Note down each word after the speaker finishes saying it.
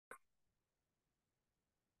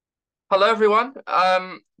Hello, everyone.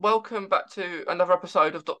 Welcome back to another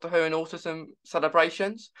episode of Doctor Who and Autism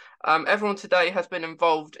celebrations. Everyone today has been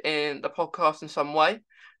involved in the podcast in some way.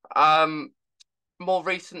 Um, More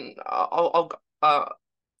recent,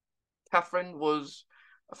 Kathryn was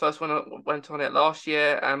the first one that went on it last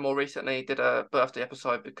year, and more recently did a birthday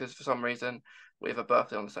episode because for some reason we have a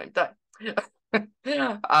birthday on the same day.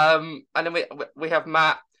 And then we have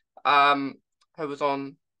Matt, who was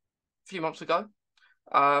on a few months ago.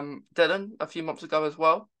 Dylan a few months ago as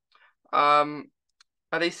well. Um,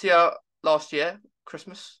 Alycia last year,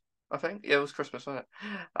 Christmas, I think. Yeah, it was Christmas, wasn't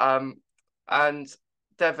it? And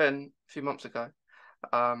Devin a few months ago.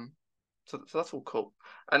 Um, so that's all cool.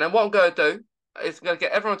 And then what I'm going to do is going to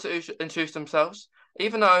get everyone to introduce themselves,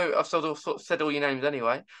 even though I've sort of said all your names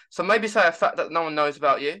anyway. So maybe say a fact that no one knows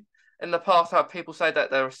about you. In the past, I've had people say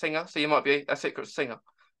that they're a singer, so you might be a secret singer.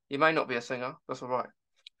 You may not be a singer. That's all right.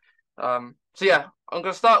 So yeah, I'm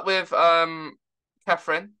going to start with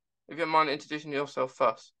Kathryn. If you don't mind introducing yourself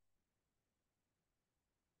first.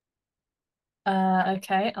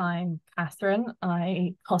 Okay, I'm Kathryn.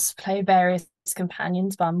 I cosplay various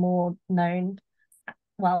companions, but I'm more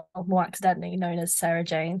accidentally known as Sarah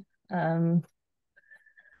Jane.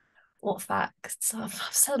 What facts? I've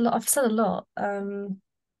said a lot. I've said a lot.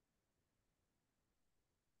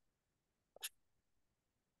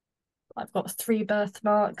 I've got three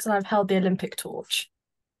birthmarks, and I've held the Olympic torch.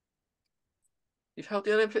 You've held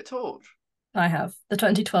the Olympic torch. I have the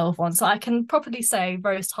 2012 one, so I can properly say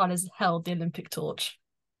Rose Tyler's held the Olympic torch.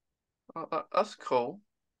 Oh, that's cool.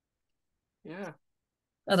 Yeah.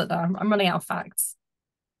 I don't know. I'm running out of facts.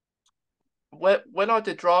 When I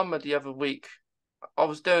did drama the other week, I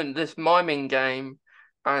was doing this miming game,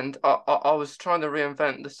 and I was trying to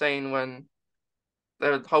reinvent the scene when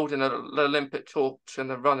they're holding the Olympic torch and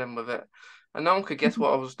they're running with it. And no one could guess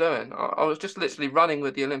what I was doing. I was just literally running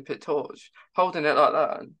with the Olympic torch, holding it like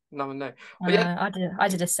that, and no one knew. I But yeah, know. I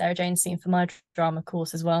did a Sarah Jane scene for my drama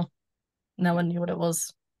course as well. No one knew what it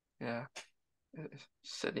was. yeah, it's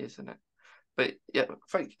silly, isn't it? But yeah,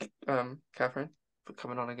 thank you, Kathryn, for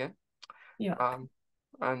coming on again. Yeah. Um,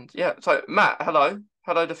 and yeah, so Matt, hello,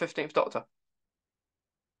 the 15th Doctor.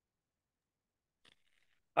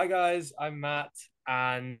 Hi guys, I'm Matt,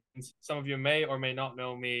 and some of you may or may not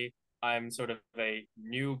know me. I'm sort of a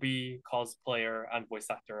newbie cosplayer and voice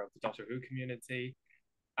actor of the Doctor Who community,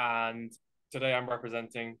 and today I'm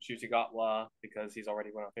representing Ncuti Gatwa because he's already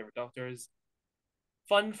one of my favorite doctors.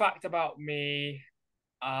 Fun fact about me,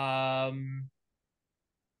 I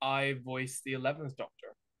voiced the 11th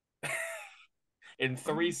Doctor in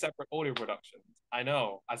three separate audio productions. I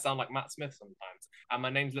know, I sound like Matt Smith sometimes, and my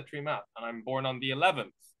name's literally Matt, and I'm born on the 11th.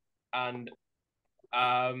 And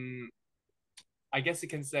I guess you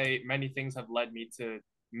can say many things have led me to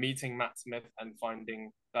meeting Matt Smith and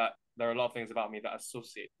finding that there are a lot of things about me that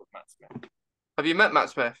associate with Matt Smith. Have you met Matt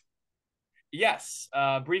Smith? Yes,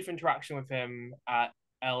 brief interaction with him at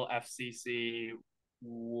LFCC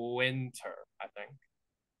winter, I think.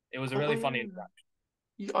 It was a really funny Oh,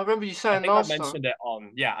 interaction. I remember you I saying think I last time. mentioned it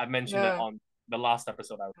on, yeah, I mentioned it Yeah, on the last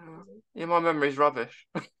episode I was yeah, using. yeah, my memory's rubbish.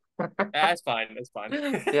 Yeah, it's fine, it's fine.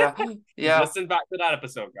 Yeah, Just yeah, listen back to that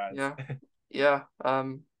episode, guys. yeah, yeah.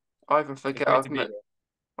 I even It's forget great I've to be met. here.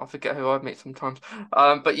 I forget who I've met sometimes.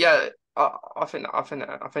 But yeah, I think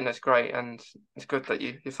that's great, and it's good that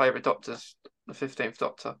your favorite Doctor's the 15th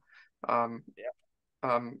Doctor. Um,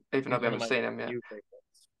 Yeah, Even though he's we one of haven't my seen him yet. new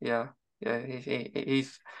favorites. Yeah, yeah,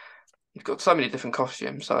 he's got so many different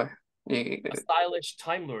costumes. So he, A stylish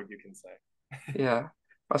Time Lord, you can say. yeah,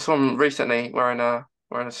 I saw him recently wearing a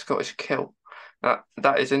Scottish kilt.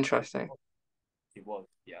 That is interesting. He was,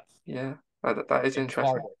 yes. Yeah, that is In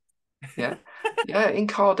interesting. Cardiff. Yeah, yeah, in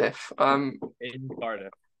Cardiff. In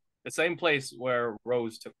Cardiff. The same place where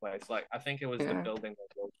Rose took place. Like, I think it was the Yeah, building where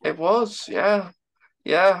Rose it worked at. was. Yeah,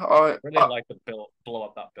 yeah. Really like to blow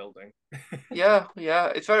up that building. Yeah, yeah.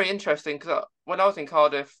 It's very interesting because when I was in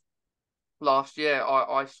Cardiff last year,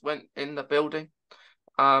 I went in the building.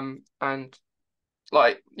 And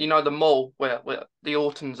like the mall where the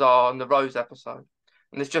Ortons are and the Rose episode,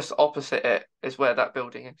 and it's just opposite it is where that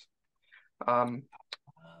building is. Um,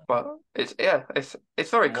 but it's The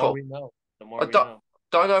very more cool. we know, the more I we know.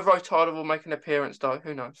 don't know if Rose Tyler will make an appearance though.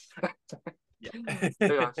 Who knows? Yeah. Who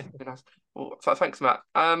knows? Who knows? Well, so thanks, Matt.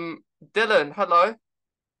 Dylan, hello.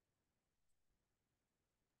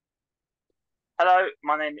 Hello,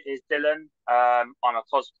 my name is Dylan. I'm a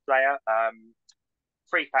cosplayer.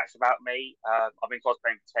 Three facts about me. I've been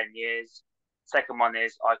cosplaying for 10 years. Second one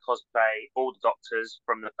is I cosplay all the Doctors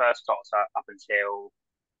from the first Doctor up until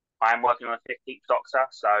I am working on the 15th Doctor,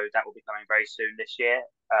 so that will be coming very soon this year.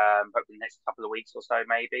 hopefully the next couple of weeks or so,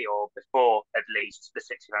 maybe, or before at least the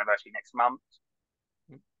 60th anniversary next month.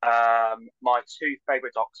 My two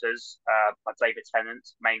favourite doctors are David Tennant,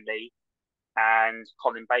 mainly, and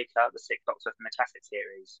Colin Baker, the Sixth Doctor from the classic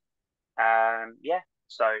series.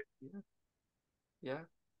 So Yeah,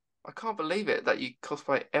 I can't believe it that you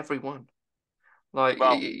cosplay everyone. Like,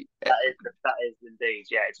 well, that is indeed,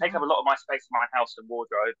 yeah. It takes up a lot of my space in my house and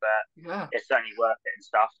wardrobe, but yeah, it's certainly worth it and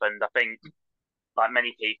stuff. And I think, like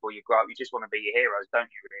many people, you grow up, you just want to be your heroes,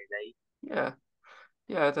 don't you? Really?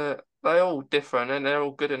 yeah, they're all different and they're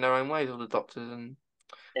all good in their own ways, all the doctors. And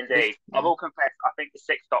Indeed, I will confess, I think the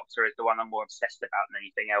Sixth Doctor is the one I'm more obsessed about than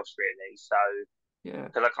anything else, really. So, yeah,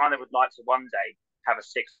 because I kind of would like to one day have a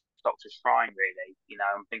Sixth Doctor shrine, really.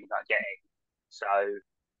 I'm thinking about getting. So,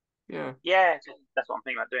 yeah, that's what I'm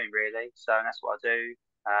thinking about doing, really. So that's what I do.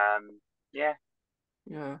 Yeah,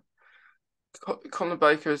 yeah. Colin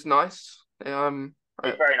Baker is nice. he's a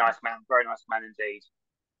very nice man indeed.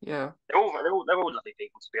 Yeah, They're all lovely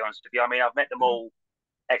people, to be honest with you. I mean, I've met them all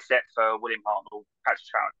except for William Hartnell, Patrick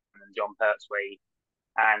Troughton, and John Pertwee.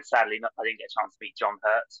 And sadly, I didn't get a chance to meet John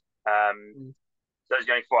Hurt. So those are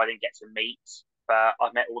the only four I didn't get to meet. But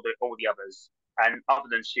I've met all the others, and other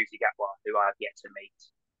than Ncuti Gatwa, who I have yet to meet.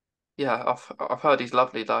 yeah. I've heard he's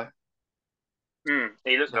lovely though.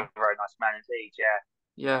 He looks like a very nice man indeed. Yeah.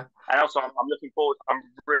 Yeah. And also, I'm looking forward. I'm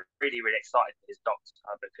really, really excited for his Doctor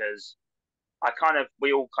because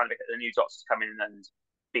we all kind of get the new Doctor to come in and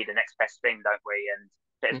be the next best thing, don't we? And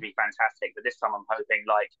it'd be fantastic. But this time, I'm hoping,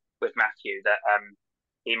 like with Matthew, that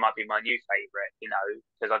he might be my new favourite.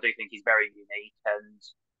 Because I do think he's very unique and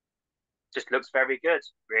just looks very good,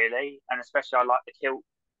 really. And especially, I like the kilt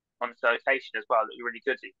on the flotation as well. It looked really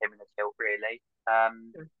good with him in the kilt, really.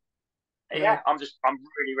 I'm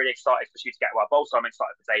really, really excited for Ncuti Gatwa. But also, I'm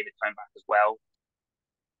excited for David coming back as well.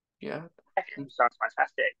 Yeah. Sounds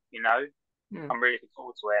fantastic, I'm really looking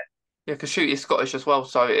forward to it. Yeah, because Ncuti's Scottish as well,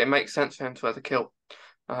 so it makes sense for him to wear the kilt.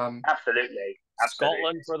 Absolutely.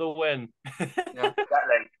 Scotland for the win. Yeah.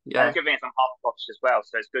 Exactly. Yeah. And giving it some half Scottish as well,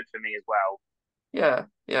 so it's good for me as well.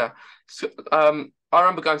 Yeah. I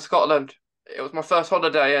remember going to Scotland. It was my first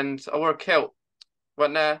holiday, and I wore a kilt.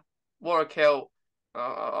 Went there, wore a kilt.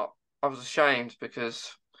 I was ashamed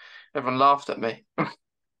because everyone laughed at me.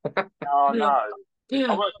 Oh no!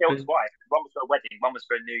 I wore a kilt twice. One was for a wedding, one was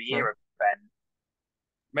for a New Year event.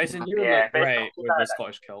 Mason, you look great with the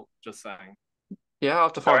Scottish kilt. Just saying. Yeah, I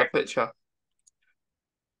have to find a picture.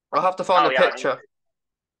 I'll have to find a picture.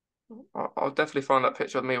 I'll definitely find that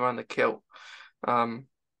picture of me wearing the kilt.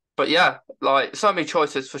 But yeah, like so many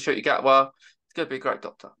choices for Ncuti Gatwa. It's gonna be a great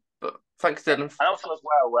Doctor. But thanks, Dylan. And also as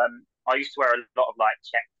well, I used to wear a lot of like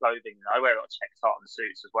check clothing. I wear a lot of check tartan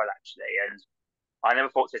suits as well, actually. And I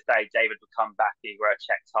never thought to this day David would come back and wear a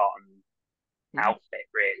check tartan outfit,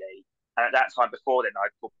 really. And at that time, before then,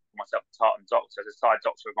 I'd called myself a tartan doctor, as a side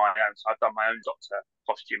doctor of my own. So I've done my own Doctor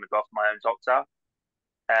costume as well for my own Doctor.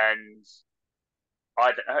 And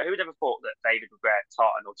who would ever thought that David would wear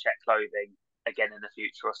tartan or check clothing again in the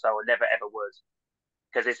future or so? I never ever would,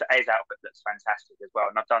 because his outfit looks fantastic as well,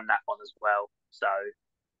 and I've done that one as well. So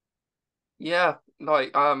yeah,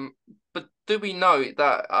 like but do we know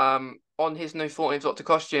that on his new 14th Doctor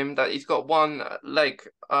costume that he's got one leg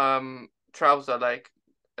trouser leg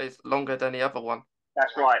is longer than the other one?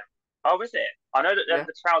 That's right. Oh, is it? I know that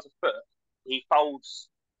the trouser foot, he folds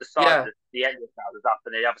the side, the end of the trousers up,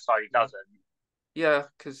 and the other side he doesn't. Yeah,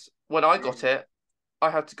 because when I got it, I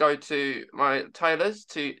had to go to my tailor's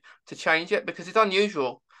to change it because it's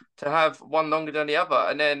unusual to have one longer than the other.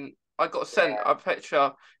 And then I got sent a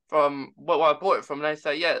picture from where I bought it from, and they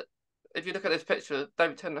say, yeah, if you look at this picture,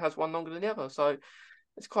 David Tennant has one longer than the other. So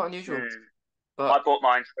it's quite unusual. But I bought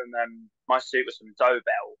mine from my suit was from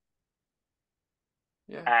Dobell.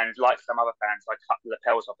 Yeah. And like some other fans, I cut the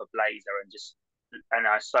lapels off a blazer and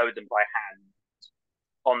I sewed them by hand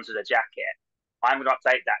onto the jacket. I'm going to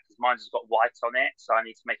update that because mine's got white on it, so I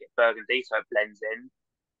need to make it burgundy so it blends in.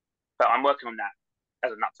 But I'm working on that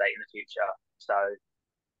as an update in the future. So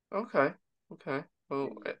okay.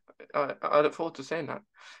 Well, I look forward to seeing that.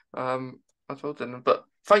 As well, Dylan. But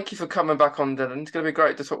thank you for coming back on, Dylan. It's going to be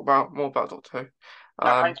great to talk more about Doctor Who.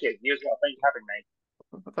 No, thank you. You as well. Thank you for having me.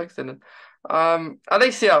 Thanks, Dylan.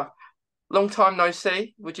 Alycia, long time no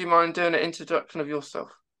see. Would you mind doing an introduction of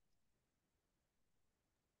yourself?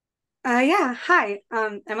 Yeah, hi.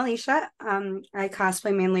 I'm Alycia. I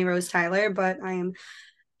cosplay mainly Rose Tyler, but I am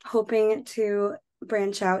hoping to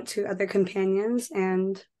branch out to other companions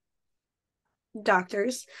and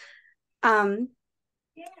doctors. Fun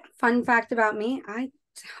fact about me, I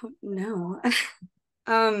don't know.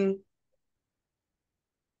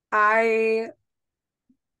 I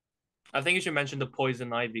I think you should mention the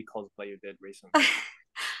Poison Ivy cosplay you did recently.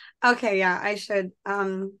 Okay, yeah, I should.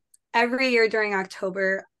 Every year during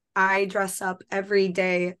October, I dress up every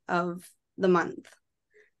day of the month.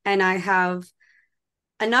 And I have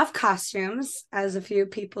enough costumes, as a few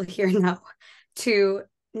people here know, to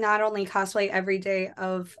not only cosplay every day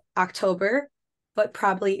of October, but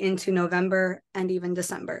probably into November and even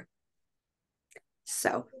December.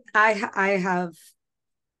 So I have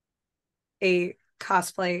a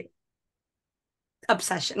cosplay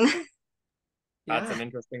obsession. That's Yeah. an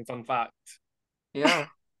interesting fun fact. Yeah.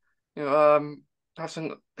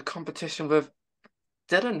 Having a competition with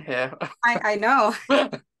Dylan here. I know.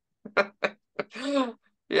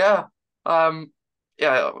 Yeah.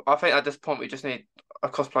 Yeah, I think at this point we just need a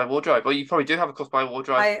cosplay wardrobe. Or you probably do have a cosplay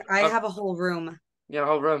wardrobe. I have a whole room. Yeah, a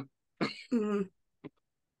whole room. Mhm.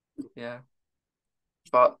 Yeah.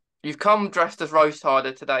 But you've come dressed as Rose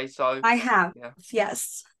Tyler today, so I have. yeah.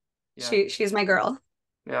 Yes. Yeah. She's my girl.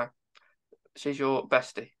 Yeah. She's your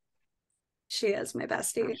bestie. She is my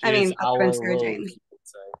bestie. She I mean, is other than our Sarah Rose, Jane. you could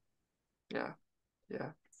say. Yeah.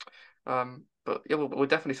 Yeah. But yeah, we'll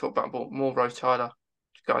definitely talk about more Rose Tyler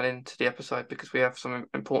going into the episode because we have some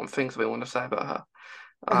important things we want to say about her.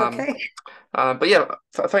 Okay. But yeah,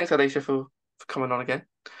 thanks Alycia for coming on again.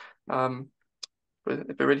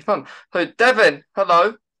 It'd be really fun. So Devin,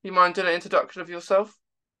 hello. You mind doing an introduction of yourself?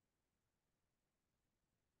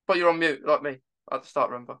 But you're on mute, like me at the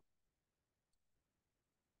start. Remember.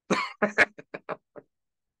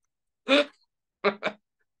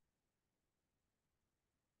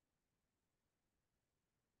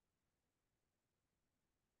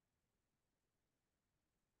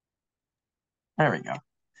 There we go.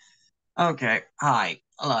 Okay. Hi.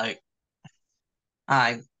 Hello.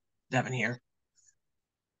 Hi. Devin here.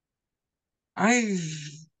 I've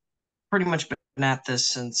pretty much been at this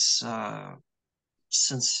since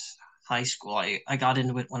high school. I got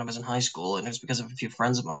into it when I was in high school, and it was because of a few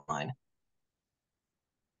friends of mine.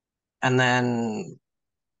 And then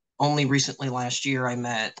only recently last year I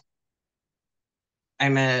met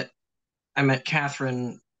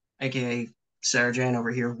Kathryn, aka Sarah Jane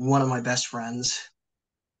over here, one of my best friends,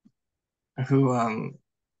 who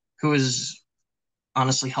has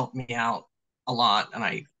honestly helped me out a lot, and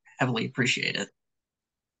I heavily appreciate it.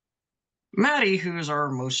 Maddie, who is our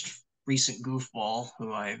most recent goofball,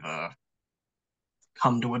 who I've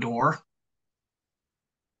come to adore.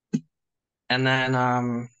 And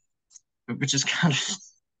then, which is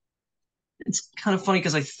it's kind of funny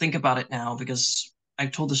because I think about it now because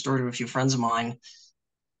I've told the story to a few friends of mine,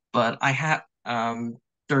 but I had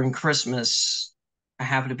during Christmas, I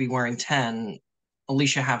happened to be wearing 10.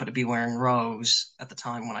 Alycia happened to be wearing Rose at the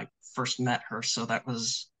time when I first met her, so that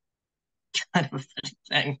was kind of a funny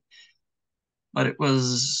thing. But it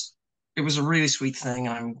was a really sweet thing,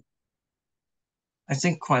 and I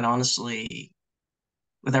think quite honestly,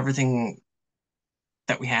 with everything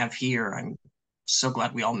that we have here, I'm so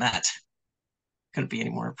glad we all met. Couldn't be any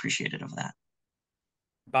more appreciative of that.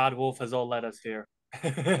 Bad Wolf has all led us here.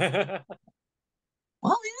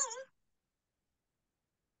 Well,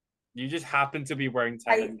 You just happen to be wearing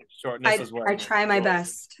 10 and Shortness is I wearing try my Rose.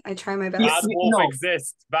 best. I try my best. Bad Wolf no.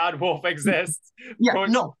 exists. Bad Wolf exists. Yeah,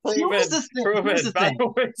 no. Prove Here's it. the thing. Prove Here's it. the Bad thing.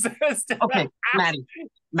 Wolf exists. Okay,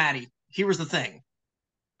 Maddie, here was the thing.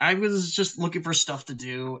 I was just looking for stuff to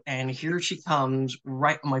do, and here she comes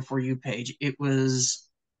right on my For You page.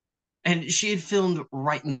 And she had filmed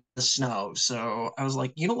right in the snow. So I was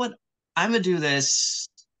like, you know what? I'm going to do this.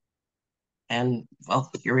 And, well,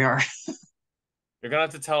 here we are. You're gonna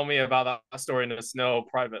have to tell me about that story in the snow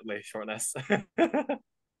privately, Shortness.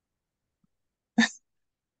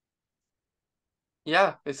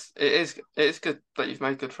 Yeah, it is good that you've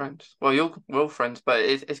made good friends. Well, we're all friends, but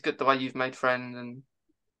it's good the way you've made friends, and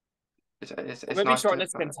it's Maybe nice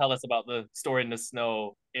Shortness can tell us about the story in the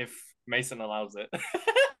snow if Mason allows it.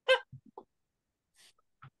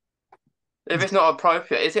 If it's not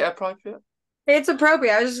appropriate, is it appropriate? It's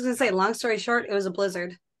appropriate. I was just gonna say, long story short, it was a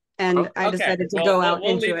blizzard, and I decided to go out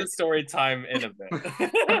we'll into leave it. the story time in a bit.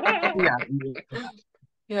 Yeah.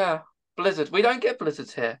 Yeah, blizzard. We don't get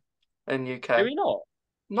blizzards here in UK. Do we not?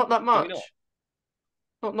 Not that Do much. we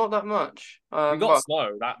not? Not that much. We got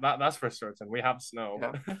snow. That's for certain. We have snow.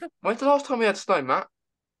 Yeah. When's the last time we had snow, Matt?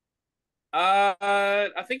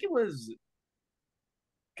 I think it was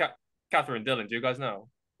Kathryn, Dylan. Do you guys know?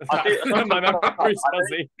 I do. My memory's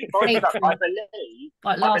fuzzy. I believe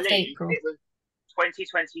last April. it was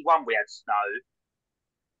 2021 we had snow,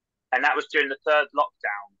 and that was during the third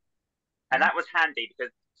lockdown, and that was handy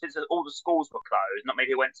because since all the schools were closed, not many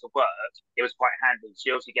people went to work. It was quite handy. So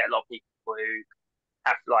you also get a lot of people who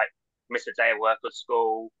have to like miss a day of work at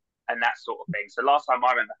school, and that sort of thing. So last time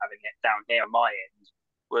I remember having it down here on my end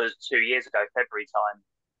was 2 years ago, February time.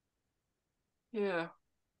 Yeah.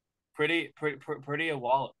 Pretty a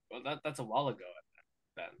while. Well, that's a while ago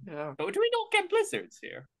then. Yeah. But do we not get blizzards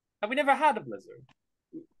here? Have we never had a blizzard?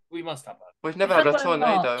 We must have had. We've never had a Remember in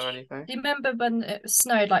tornado March? or anything. Do you remember when it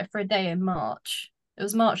snowed like for a day in March? It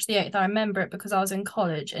was March the 8th. I remember it because I was in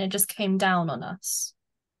college and it just came down on us.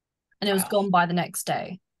 And it was gone by the next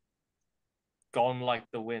day. Gone like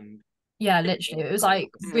the wind. Yeah, literally. It was like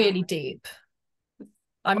really deep.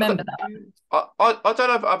 I remember that. I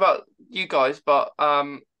don't know about you guys, but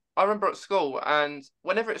I remember at school, and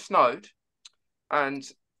whenever it snowed, and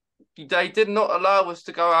they did not allow us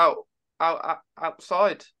to go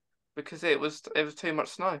outside because it was too much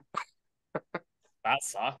snow. That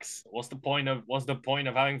sucks. What's the point of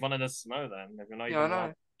having fun in the snow then? If you're not even allowed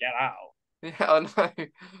to get out. Yeah, I know.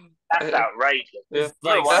 That's outrageous. It's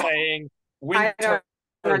like saying winter.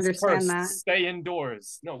 I don't understand that. Stay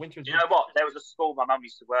indoors. No, winter's. You know what? There was a school my mum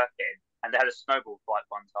used to work in, and they had a snowball fight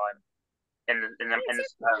one time in the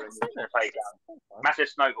playground. Massive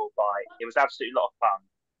snowball fight. It was absolutely a lot of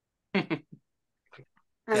fun.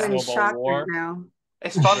 I'm in Snowball shock war. right now.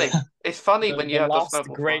 It's funny. It's funny when you have the last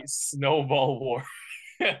snowball great fight. snowball war.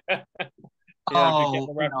 Yeah, if you get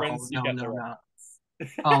the reference, you get the reference.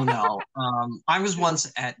 Oh no. I was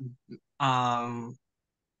once at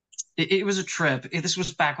it was a trip. This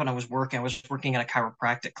was back when I was working. I was working at a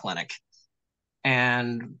chiropractic clinic,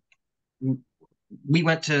 and we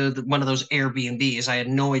went to one of those Airbnbs. I had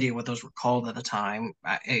no idea what those were called at the time.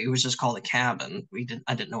 It was just called a cabin.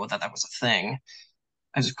 I didn't know that was a thing.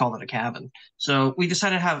 I just called it a cabin. So we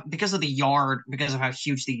decided to have, because of the yard, because of how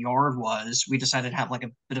huge the yard was, we decided to have like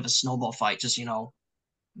a bit of a snowball fight. Just,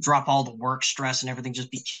 drop all the work stress and everything,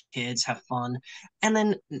 just be kids, have fun. And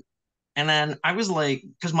then I was like,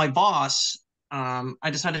 because my boss, I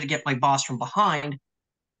decided to get my boss from behind,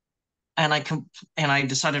 and I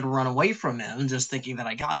decided to run away from him, just thinking that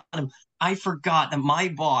I got him. I forgot that my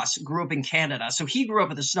boss grew up in Canada, so he grew up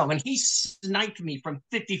in the snow, and he sniped me from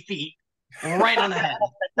 50 feet right on the head.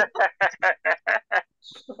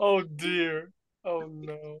 Oh dear! Oh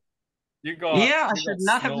no! I should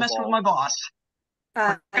not have messed with my boss.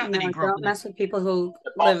 No, don't mess with people who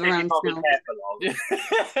live around snow.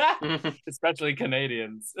 Especially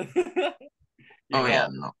Canadians.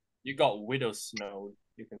 You got widow snowed,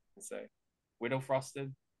 you can say. Widow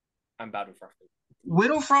frosted. I'm bad with frosted.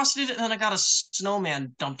 Widow frosted, and then I got a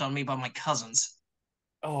snowman dumped on me by my cousins.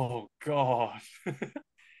 Oh god.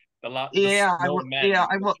 A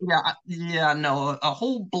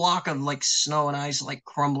whole block of like snow and ice like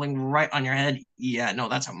crumbling right on your head. Yeah, no,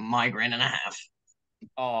 that's a migraine and a half.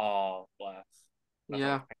 Oh, bless.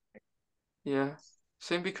 Yeah.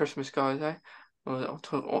 Soon be Christmas, guys, eh? I'll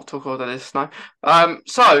talk all that is snow.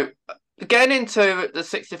 So getting into the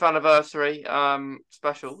 60th anniversary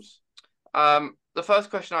specials. The first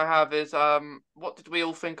question I have is what did we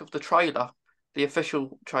all think of the trailer, the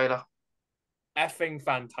official trailer? Effing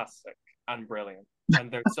fantastic and brilliant. And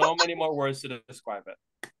there's so many more words to describe it.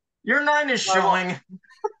 Your 9 is showing.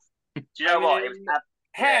 Do you know what?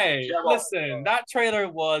 Hey, listen, that trailer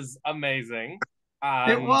was amazing.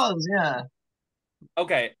 It was, yeah.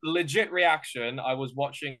 Okay, legit reaction. I was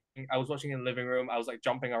watching in the living room. I was like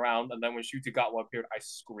jumping around, and then when Shutagawa appeared, I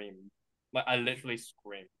screamed. Like I literally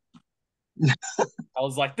screamed. I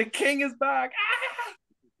was like, "The king is back!"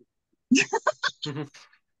 Ah!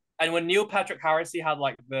 And when Neil Patrick Harris had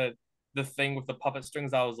like the thing with the puppet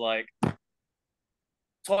strings, I was like,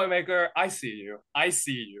 Toymaker, I see you.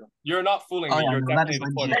 You're not fooling me. You're definitely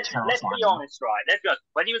the Toymaker. Let's be honest, right? Let's be honest.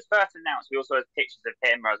 When he was first announced, we also had pictures of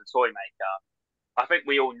him as a Toymaker. I think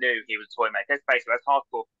we all knew he was a Toymaker. Let's face it, as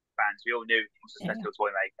hardcore fans, we all knew he was a special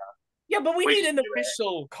Toymaker. Yeah, but we need an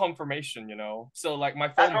official confirmation, So like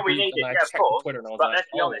my phone. That's what we needed. Yeah, of course. Twitter and I was but let's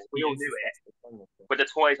be honest, we all knew it. With the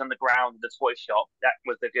toys on the ground, the toy shop, that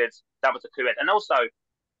was the clue. And also,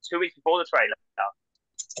 2 weeks before the trailer,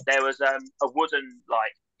 there was a wooden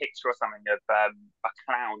like picture or something of a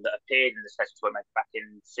clown that appeared in the Special Toymaker back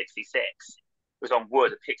in '66. It was on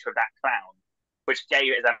wood, a picture of that clown, which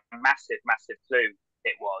gave it a massive clue.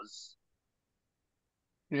 It was.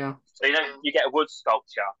 Yeah. So you get a wood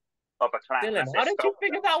sculpture of a clown. Dylan, how did you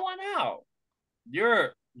figure that one out?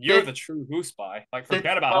 You're the true Who spy. Like,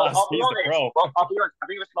 forget about us. He's the pro. Well, I'll be honest. I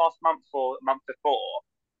think it was last month or a month before.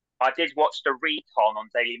 I did watch the recon on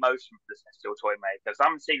Daily Motion for the Celestial Toymaker because I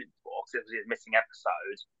haven't seen it before because it was his missing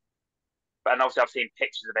episode. And obviously, I've seen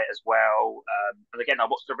pictures of it as well. And again, I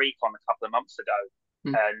watched the recon a couple of months ago,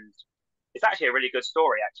 and it's actually a really good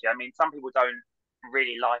story. Actually, I mean, some people don't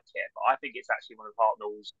really like it, but I think it's actually one of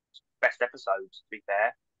Hartnell's best episodes. To be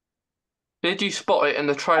fair, Did you spot it in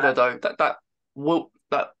the trailer though? That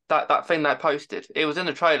thing they posted. It was in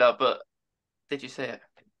the trailer, but did you see it?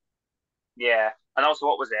 Yeah, and also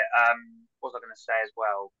what was it? What was I going to say as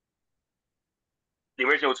well? The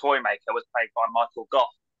original toy maker was played by Michael Goff,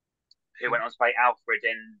 who went on to play Alfred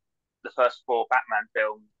in the first four Batman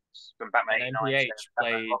films from Batman And '89 to MPH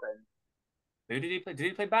Batman played. Robin. Who did he play? Did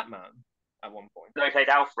he play Batman at one point? No, he played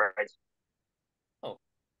Alfred, Oh,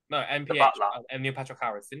 no, the MPH. butler. And Neil Patrick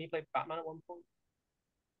Harris. Didn't he play Batman at one point?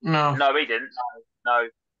 No. No, he didn't. No.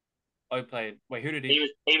 Oh, he played. Wait, who did He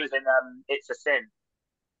he? was in It's a Sin.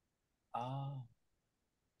 Oh,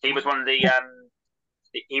 He was one of the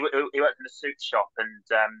he worked in a suit shop and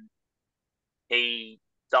he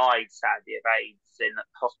died sadly of AIDS in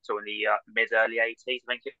hospital in the mid early '80s. I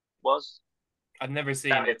think it was. I've never seen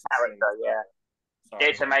That was it. his character, yeah. Sorry.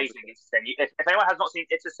 It's amazing. It's a Sin. If anyone has not seen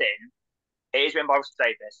It's a Sin, it is written by Russell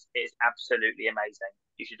Davis. It is absolutely amazing.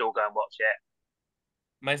 You should all go and watch it.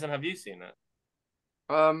 Mason, have you seen it?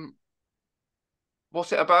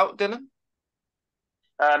 What's it about, Dylan?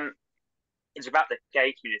 Um, it's about the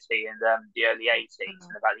gay community in the early '80s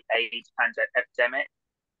and about the AIDS epidemic.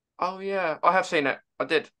 Oh yeah, I have seen it. I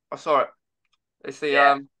did. I saw it. It's the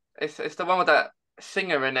Yeah. it's the one with that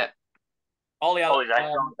singer in it. Ollie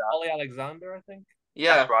Alexander. Alexander, I think.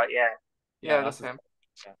 Yeah, That's right. Yeah. yeah, that's his- him.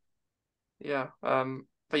 yeah. Yeah.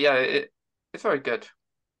 But yeah, it's very good.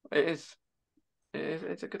 It is.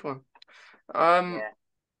 It's a good one. Yeah.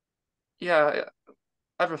 Yeah,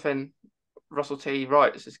 everything Russell T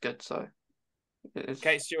writes is good. So it is.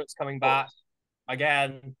 Kate Stewart's coming back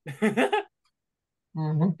again.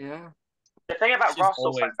 Mhm. Yeah. The thing about She's Russell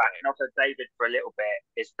always coming back and also David for a little bit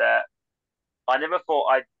is that I never thought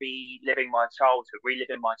I'd be reliving my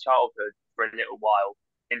childhood for a little while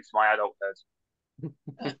into my adulthood.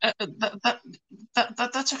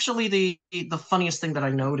 That's actually the funniest thing that I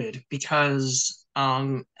noted because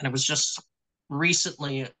and it was just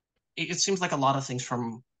recently. It seems like a lot of things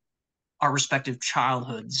from our respective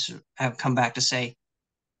childhoods have come back to say,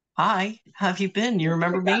 "Hi, how have you been? You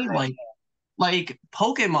remember me?" Exactly. Like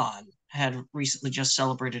Pokemon had recently just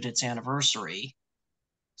celebrated its anniversary.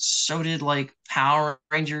 So did like Power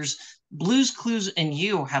Rangers. Blues Clues and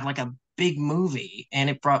You had like a big movie and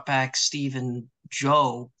it brought back Steve and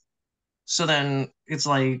Joe. So then it's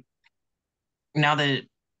like now that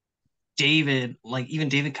David, like even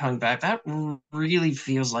David coming back, that really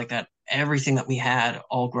feels like that everything that we had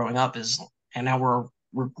all growing up is, and now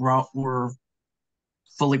we're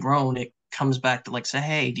fully grown. It comes back to like say,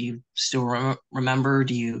 hey, do you still remember?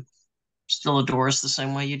 Do you still adore us the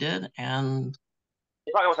same way you did? And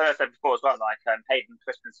It's like what I said before as well, like Hayden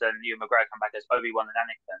Christensen, Ewan McGregor come back as Obi-Wan and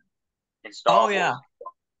Anakin in Star oh Wars. yeah,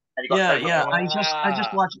 And you got Tobey yeah. Maguire.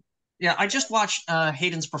 I just watched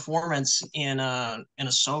Hayden's performance in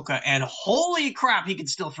Ahsoka, and holy crap, he can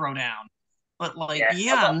still throw down. But like, He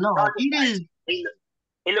looks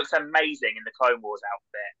amazing in the Clone Wars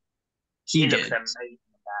outfit. he looks did. amazing in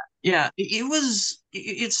that. Yeah,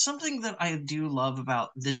 it's something that I do love about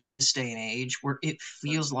this day and age, where it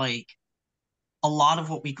feels like a lot of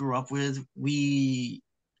what we grew up with, we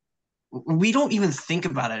don't even think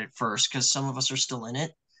about it at first because some of us are still in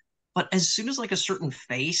it. But as soon as like a certain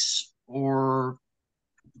face or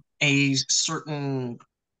a certain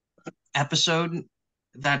episode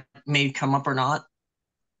that may come up or not,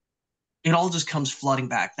 it all just comes flooding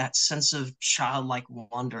back. That sense of childlike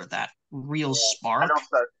wonder, that real spark.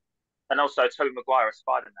 And also Tobey Maguire as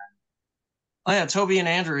Spider-Man. Oh yeah, Toby and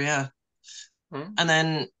Andrew, yeah. And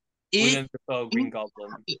then William Dafoe, Green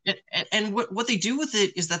Goblin. And what they do with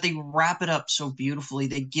it is that they wrap it up so beautifully.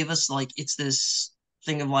 They give us like it's this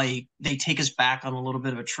thing of like they take us back on a little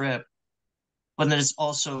bit of a trip, but then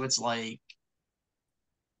it's like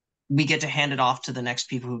we get to hand it off to the next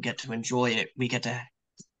people who get to enjoy it.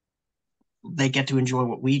 They get to enjoy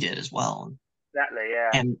what we did as well. Exactly, yeah.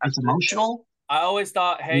 And it's emotional. I always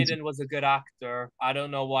thought Hayden was a good actor. I don't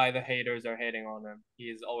know why the haters are hating on him.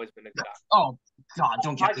 He's always been a good actor. Oh God,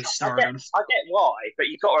 don't get me started. I get why, but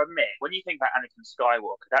you've got to admit, when you think about Anakin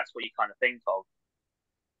Skywalker, that's what you kind of think of.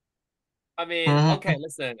 I mean, okay,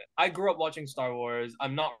 listen. I grew up watching Star Wars.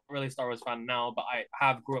 I'm not really a Star Wars fan now, but I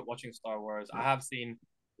have grew up watching Star Wars. I have seen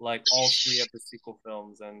like all three of the sequel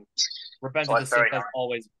films, and Revenge of the Sith has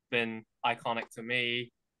always been iconic to me.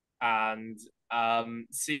 And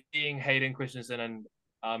seeing Hayden Christensen and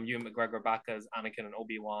Ewan McGregor back as Anakin and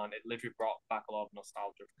Obi-Wan, it literally brought back a lot of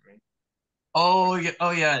nostalgia for me. Oh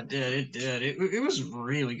yeah, it did. It was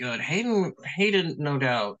really good. Hayden, no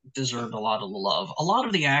doubt, deserved a lot of the love. A lot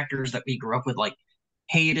of the actors that we grew up with, like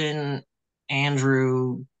Hayden,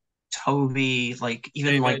 Andrew, Toby, like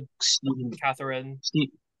even David, like Steve, Kathryn.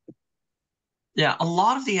 Yeah, a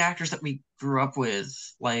lot of the actors that we grew up with,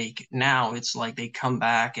 like now, it's like they come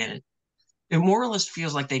back and it more or less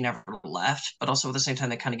feels like they never left, but also at the same time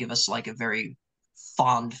they kind of give us like a very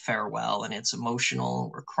fond farewell, and it's emotional.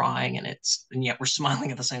 We're crying, and yet we're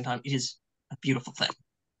smiling at the same time. It is a beautiful thing.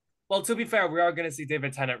 Well, to be fair, we are going to see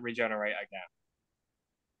David Tennant regenerate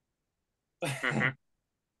Mhm. again.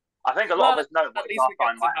 I think a lot of us know At what his least we last get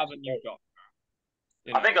line to might have a actually new be.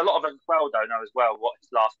 Doctor. I think a lot of us as well don't know as well what his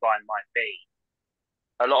last line might be.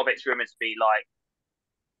 A lot of it's rumored to be like,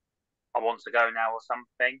 "I want to go now" or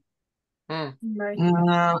something. Right.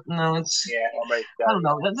 No, it's Yeah, I'm ready to go. I don't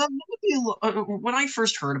know. That would be when I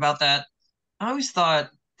first heard about that, I always thought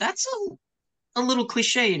that's a little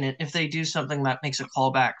cliche in it if they do something that makes a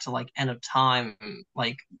callback to like End of Time,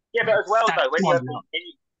 like Yeah, but as well that's though, when too you unknown.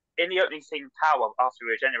 in the opening scene, Power after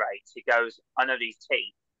he regenerates, he goes, "I know these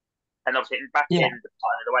teeth," and obviously back Yeah, in the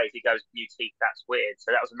Planet of the Waves, he goes, "New teeth, that's weird."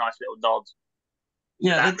 So that was a nice little nod to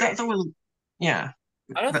yeah, that, that really. was yeah.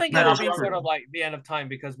 I don't think That it'll is I'll be be honest. sort true. of like the end of time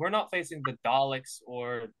because we're not facing the Daleks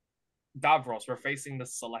or Davros. We're facing the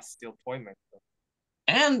Celestial Toymaker.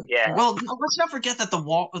 And Yeah, well, let's not forget that the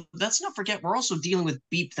wall. Let's not forget we're also dealing with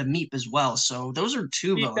Beep the Meep as well. So those are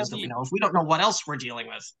two Beep the villains that we Meep. know. If we don't know what else we're dealing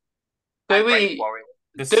with, Do and Race we Warrior.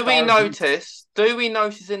 The do we Star Beast. notice? Do we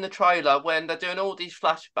notice in the trailer when they're doing all these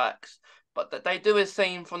flashbacks, but that they do a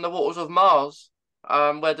scene from the Waters of Mars,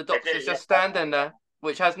 where the They do, Doctor's yeah, just standing yeah. there,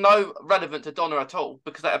 which has no relevance to Donna at all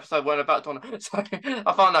because that episode weren't about Donna. So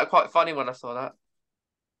I found that quite funny when I saw that.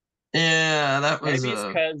 yeah, that was Maybe it's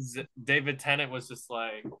because David Tennant was just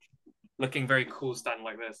like looking very cool, standing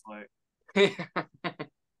like this, like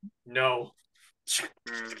no.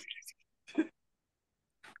 Mm.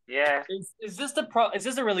 Yeah, Is this is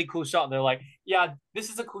this a really cool shot? And they're like, yeah, this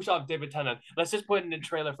is a cool shot of David Tennant. Let's just put it in the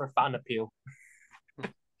trailer for fan appeal.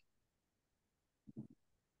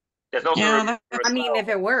 there's also a yeah. rumor I as mean, well. if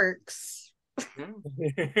it works.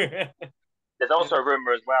 There's also a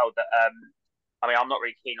rumor as well that I mean, I'm not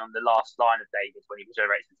really keen on the last line of David when he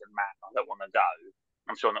regenerates into man. I don't want to go.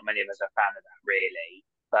 I'm sure not many of us are a fan of that, really.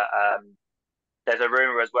 But there's a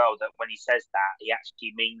rumor as well that when he says that, he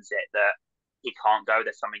actually means it, that he can't go.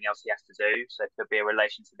 There's something else he has to do. So it could be a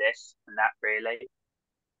relation to this and that, really.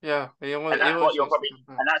 Yeah, he always, And he that's what always you're wants probably, to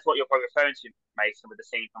come and back. that's what you're probably referring to, Mason, with the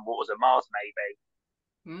scene from Waters of Mars,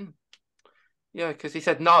 maybe. Yeah, because he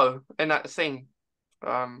said no in that scene.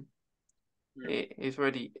 Um, Mm. he's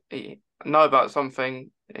already know about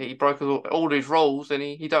something. He broke all his rules, and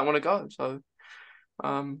he don't want to go. So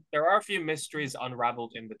There are a few mysteries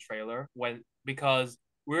unraveled in the trailer because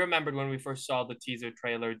we remembered when we first saw the teaser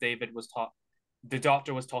trailer, the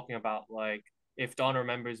Doctor was talking about like if Dawn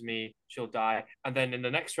remembers me, she'll die, and then in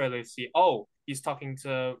the next trailer you see he's talking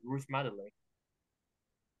to Ruth Madeley.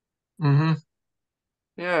 Mm-hmm.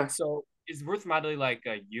 yeah, So is Ruth Madeley like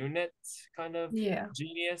a unit kind of Yeah.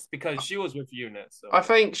 genius because she was with unit? So I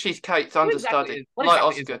think she's Kate's understudy, what like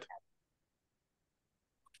exactly is Osgood.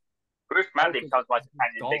 Ruth Manley becomes my because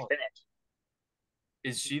companion in Big Dawn. Finish.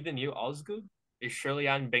 Is she the new Osgood? Is Shirley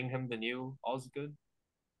Ann Bingham the new Osgood?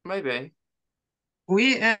 Maybe.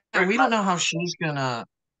 We Ruth we don't Manley, know how she's gonna,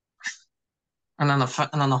 and on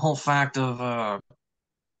the whole fact of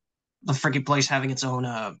the freaking place having its own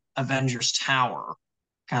Avengers Tower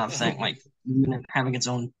kind of thing, like having its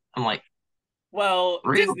own. I'm like, Well,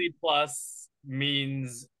 really? Disney Plus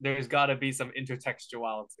means there's got to be some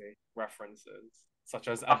intertextuality references, such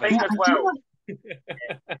as I think Yeah, Avengers. as I do well.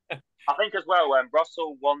 like- I think as well,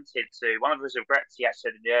 Russell wanted to. One of his regrets he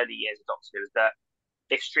actually had in the early years of Doctor Who was that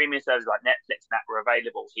if streaming services like Netflix and that were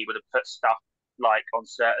available, he would have put stuff like on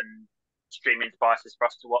certain streaming devices for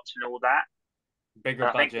us to watch and all that. Bigger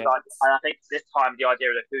And I think, budget. and I think this time the idea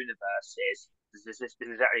of the Whoniverse is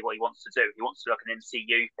exactly what he wants to do. He wants to do like an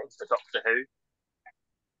MCU thing for Doctor Who,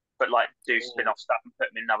 but like do spin-off stuff and put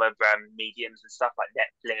them in other mediums and stuff like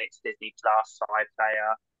Netflix, Disney Plus,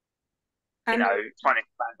 iPlayer. You know, trying to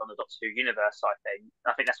expand on the Doctor Who universe.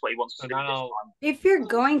 I think that's what he wants to So do this now, time. If you're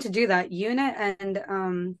going to do that, Unit and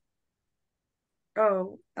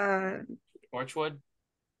Torchwood.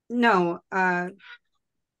 no,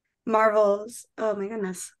 Marvel's, oh my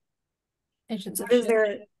goodness. Agents of What is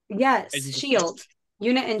S.H.I.E.L.D. there? Yes, Agents of Shield.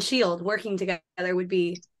 Unit and Shield working together would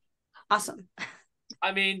be awesome.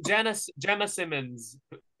 I mean, Gemma Simmons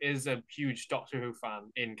is a huge Doctor Who fan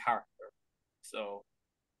in character. So,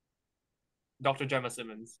 Dr. Gemma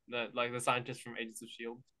Simmons, the scientist from Agents of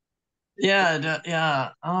S.H.I.E.L.D. yeah.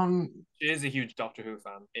 She is a huge Doctor Who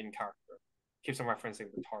fan in character. Keeps on referencing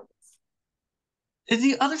the TARDIS.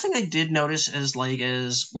 The other thing I did notice is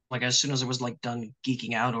as soon as I was like done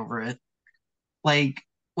geeking out over it, like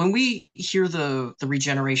when we hear the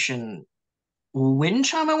regeneration wind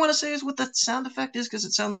chime, I want to say, is what that sound effect is, because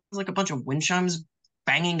it sounds like a bunch of wind chimes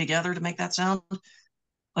banging together to make that sound.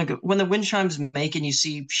 Like when the wind chimes make and you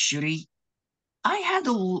see Shooty, I had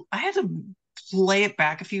to play it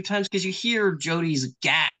back a few times because you hear Jody's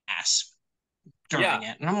gasp during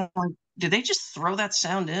it, and I'm like, did they just throw that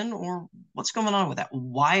sound in, or what's going on with that?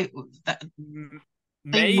 Why that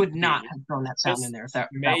they would not have thrown that sound in there if that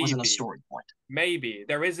wasn't a story point. Maybe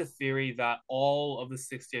there is a theory that all of the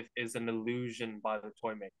 60th is an illusion by the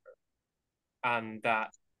Toymaker, and that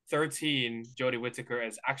 13 Jodie Whittaker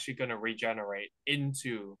is actually going to regenerate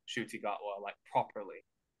into Ncuti Gatwa like properly.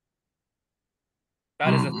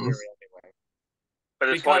 That is a theory anyway. But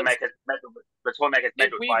the Toymaker's meddled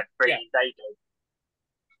by bringing David.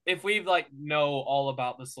 If we like know all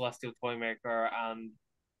about the Celestial Toymaker and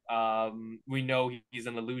we know he's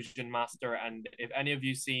an illusion master, and if any of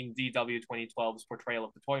you seen DW 2012's portrayal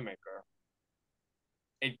of the Toymaker,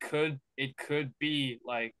 it could be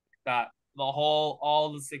like that.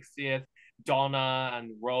 All the 60th, Donna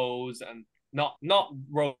and Rose, and not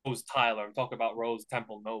Rose Tyler. I'm talking about Rose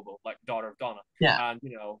Temple Noble, like daughter of Donna. Yeah. And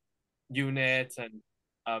Unit and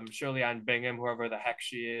Shirley Ann Bingham, whoever the heck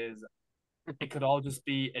she is. It could all just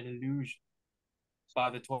be an illusion by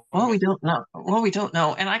the Toymaker. Well, we don't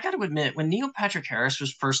know. And I got to admit, when Neil Patrick Harris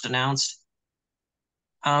was first announced,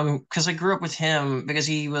 because I grew up with him because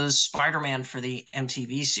he was Spider-Man for the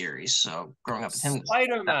MTV series. So growing up with him,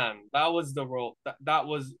 Spider-Man, that was the role. That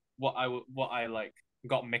was what I like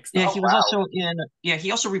got mixed up. Yeah, he was also in. Yeah,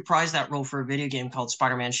 he also reprised that role for a video game called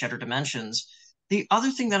Spider-Man Shattered Dimensions. The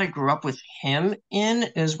other thing that I grew up with him in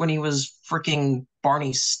is when he was freaking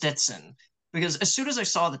Barney Stinson. Because as soon as I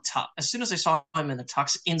saw him in the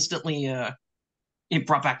tux, instantly it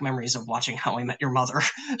brought back memories of watching How I Met Your Mother.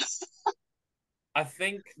 I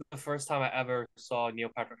think the first time I ever saw Neil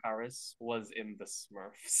Patrick Harris was in The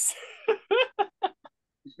Smurfs.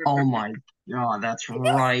 Oh my god, that's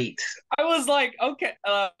right. I was like, okay,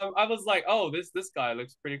 oh, this guy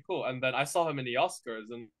looks pretty cool, and then I saw him in the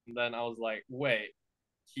Oscars, and then I was like, wait,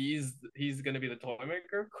 he's gonna be the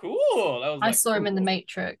Toymaker? Cool. I saw him in The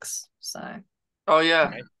Matrix, so. Oh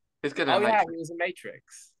yeah, he's good. Oh yeah, he was in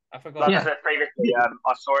Matrix. I forgot. Like I said previously,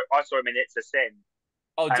 I saw him in It's a Sin.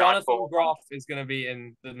 Oh, Jonathan Groff is going to be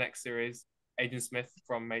in the next series. Agent Smith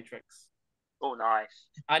from Matrix. Oh, nice.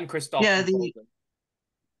 And Christoph. Yeah, the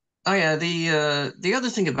other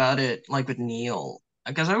thing about it, like with Neil,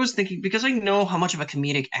 because I was thinking, because I know how much of a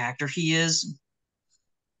comedic actor he is,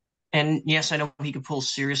 and yes, I know he could pull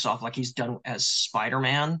serious off like he's done as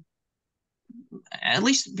Spider-Man. At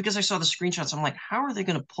least because I saw the screenshots, I'm like, how are they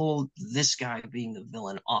going to pull this guy being the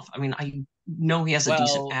villain off? I mean, I know he has a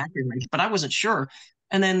decent acting range, but I wasn't sure.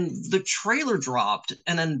 And then the trailer dropped,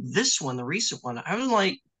 and then this one, the recent one, I was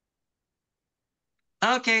like,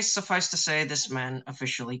 okay, suffice to say, this man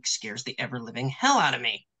officially scares the ever-living hell out of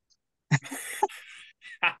me. I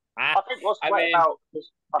think what's shocked me about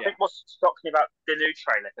the new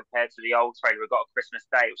trailer compared to the old trailer we got on Christmas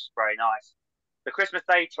Day, which was very nice. The Christmas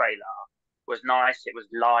Day trailer was nice, it was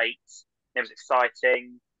light, it was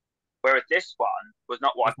exciting. Whereas this one was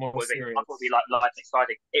not what I thought it would be like light and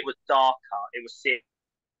exciting. It was darker, it was serious.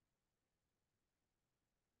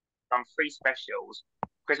 Done 3 specials.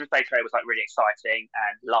 Christmas Day trailer was like really exciting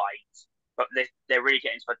and light, but they're really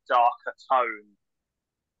getting to a darker tone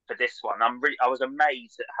for this one. I was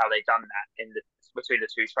amazed at how they've done that between the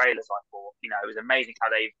 2 trailers. I thought, it was amazing how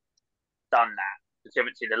they've done that. Between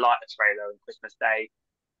the lighter trailer and Christmas Day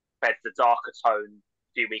compared to the darker tone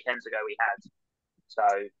a few weekends ago we had. So,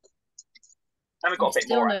 and we got a bit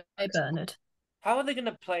more. Bernard. How are they going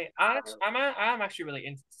to play? I'm actually really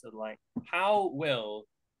interested. Like, how will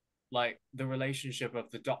the relationship of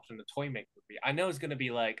the Doctor and the Toymaker be? I know it's going to be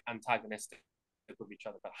like antagonistic with each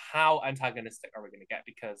other, but how antagonistic are we going to get?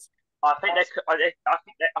 Because I think there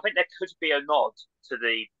could be a nod to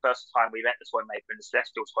the first time we met the Toymaker and the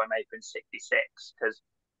Celestial Toymaker in '66,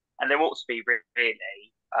 and there ought to be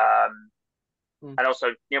really. And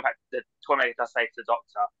also, the Toymaker does say to the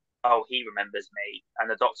Doctor, "Oh, he remembers me," and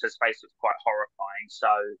the Doctor's face was quite horrifying. So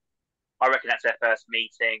I reckon that's their first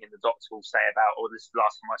meeting, and the Doctor will say about, "Oh, this is the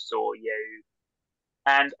last time I saw you."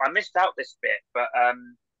 And I missed out this bit, but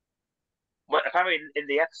apparently in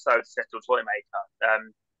the episode Celestial Toymaker,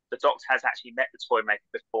 the Doctor has actually met the Toymaker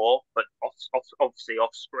before, but obviously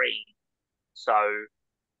off screen. So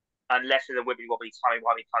unless there's a wibbly wobbly timey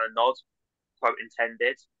wimey kind of nod, quote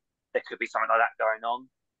intended, there could be something like that going on.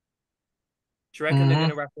 Do you reckon they're going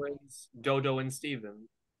to reference Dodo and Steven?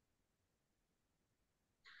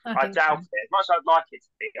 I doubt it. As much as I'd like it to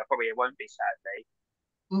be, it won't be, sadly.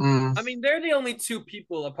 I mean, they're the only 2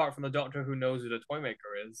 people apart from the Doctor who knows who the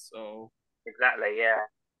Toymaker is, so Exactly, yeah.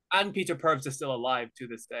 And Peter Purves is still alive to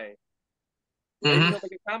this day. Mhm. Maybe he'll make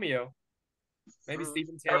a cameo. Maybe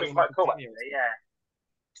Stephen Taylor That'd be will quite make a cool, cameo. actually, yeah.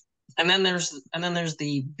 And then there's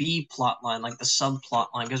the B plot line, like the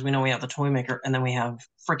subplot line, because we know we have the toy maker, and then we have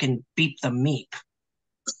frickin' Beep the Meep.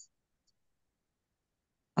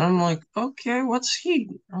 I'm like, okay, what's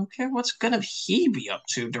gonna he be up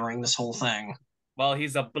to during this whole thing? Well,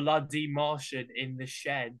 he's a bloody Martian in the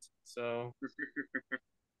shed, so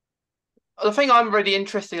The thing I'm really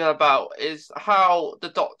interested about is how the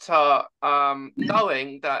Doctor,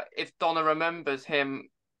 knowing that if Donna remembers him,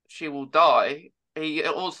 she will die, he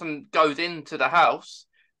also goes into the house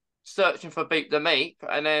searching for Beep the Meep,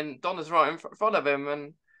 and then Donna's right in front of him,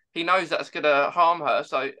 and he knows that's going to harm her.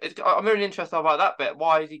 So I'm really interested about that bit.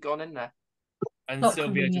 Why has he gone in there? and Not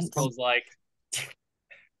Sylvia just convenient. goes like,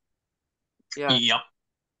 Yeah, Yep.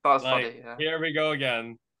 that's like, funny. Yeah, here we go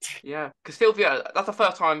again. yeah, because Sylvia, that's the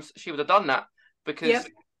first time she would have done that because Yep.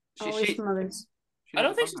 she Always she, the mothers. she I would don't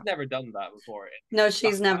have think done she's that. never done that before. No,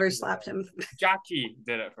 she's That's never back slapped him. Jackie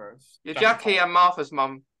did it first. Yeah, Jackie and Martha's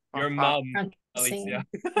mum. Your mum, Scene. Alycia.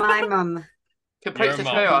 My mum. Completes Your the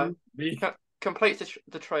mum. trio. Me Completes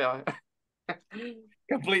the trio.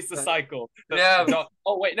 completes the cycle. Yeah.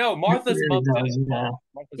 Oh wait, no, Martha's It mum really did does, it. yeah.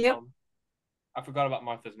 Martha's Yep. mum. I forgot about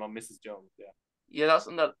Martha's mum, Mrs. Jones. Yeah. Yeah, that's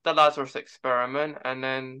the Lazarus experiment, and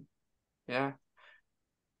then yeah,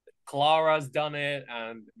 Clara's done it,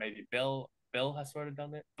 and maybe Bill has sort of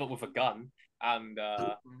done it, but with a gun. And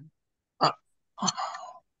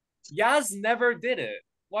Yaz never did it.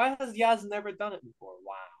 Why has Yaz never done it before?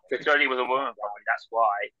 Wow. Because Jodie was a woman, probably, that's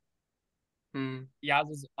why.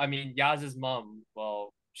 Yaz's mum,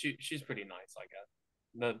 well, she's pretty nice, I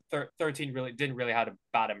guess. The 13 really didn't really have a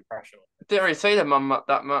bad impression of her. Didn't really see the mum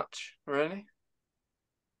that much, really.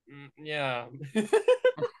 Yeah.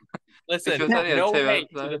 Listen, She was only no two hate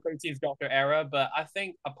to episodes. the 13th Doctor era, but I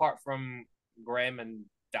think apart from Graham and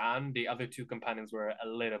Dan, the other two companions were a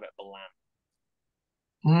little bit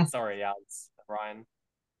bland. Sorry, Yaz, Ryan.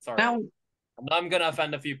 Sorry. Now, I'm gonna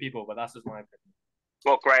offend a few people, but that's just my opinion.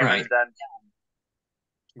 What Graham Right. and Dan?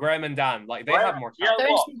 Graham and Dan, like they Graham, have more you know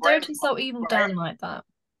character. what? Don't Graham- insult evil Graham- Dan like that.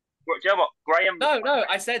 Do you know what? Graham. No,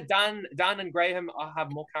 I said Dan and Graham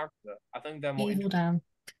have more character. I think they're more Evil interesting. Dan.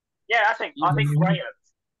 Yeah, I think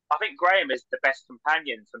Graham is the best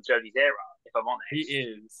companion from Jodie's era, if I'm honest.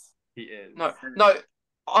 He is. No,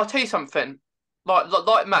 I'll tell you something.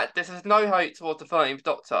 Like Matt, this is no hate towards the 13th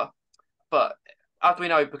Doctor, but as we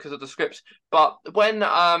know because of the scripts. But when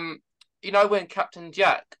when Captain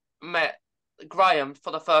Jack met Graham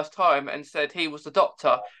for the first time and said he was the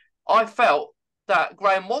Doctor, I felt that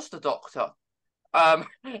Graham was the Doctor. At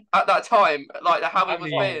that time, like how he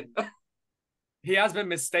was being. He has been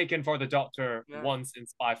mistaken for the Doctor Yeah. once in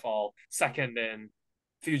Spyfall, second in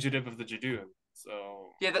Fugitive of the Jadoon.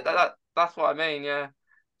 So Yeah, that's what I mean. Yeah,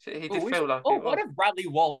 he did feel like. Oh, what if Bradley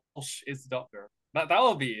Walsh is the Doctor? That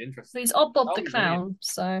would be interesting. He's Odd Bob That the would be Clown,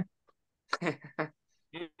 so Exactly,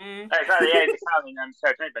 yeah, he's the clown in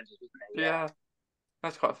Serotonin Adventures, wasn't he? Yeah,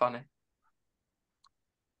 that's quite funny.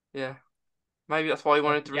 Yeah, maybe that's why he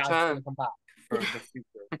wanted to Yaz is return. gonna come back for the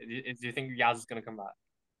future. Do you think Yaz is going to come back?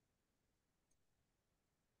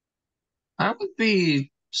 that would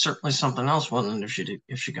be certainly something else, wouldn't it,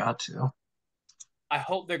 if she got to. I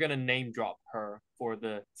hope they're going to name drop her for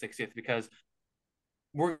the 60th because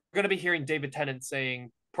we're going to be hearing David Tennant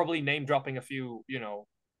saying, probably name dropping a few,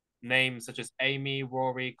 names such as Amy,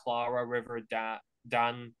 Rory, Clara, River,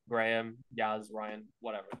 Dan, Graham, Yaz, Ryan,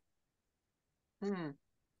 whatever.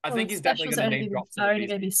 I think he's definitely going to name drop. Are only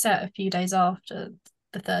going to be set a few days after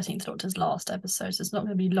the 13th Doctor's last episode, so it's not going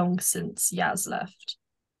to be long since Yaz left.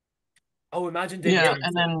 Oh, imagine David. Yeah,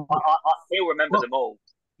 and then he'll remember them all.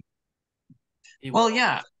 Well,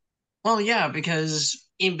 yeah, because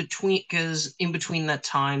in between that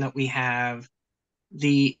time that we have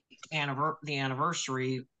the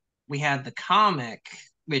anniversary, we had the comic,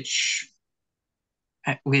 which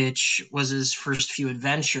was his first few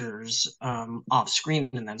adventures off screen,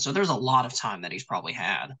 and then so there's a lot of time that he's probably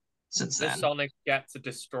had since then. Sonic gets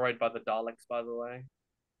destroyed by the Daleks, by the way.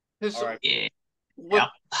 All right. Yeah.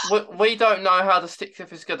 We don't know how the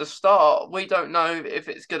 60th is going to start. We don't know if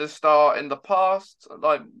it's going to start in the past.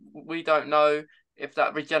 Like, we don't know if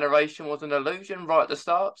that regeneration was an illusion right at the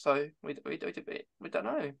start. So we don't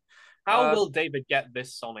know. How will David get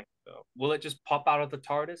this Sonic though? Will it just pop out of the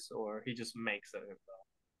TARDIS, or he just makes it himself?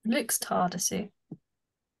 Looks TARDIS-y.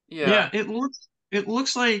 Yeah, it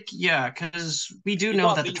looks like because we do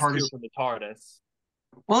know that the TARDIS from the TARDIS.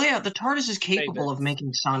 Well, yeah, the TARDIS is capable of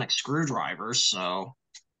making sonic screwdrivers, so...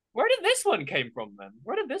 Where did this one came from, then?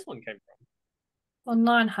 Where did this one came from? Well,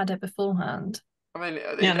 9 had it beforehand. I mean,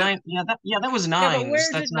 Yeah, 9. That was Yeah, but 9's. where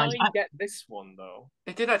That's did 9's. 9 get this one though?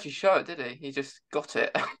 he did actually show it, did he? He just got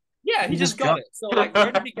it. Yeah, he He just just got got- it. So, like,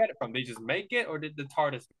 where did he get it from? Did he just make it, or did the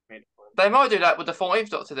TARDIS make it for him? They might do that with the 14th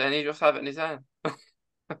Doctor then, he just have it in his hand.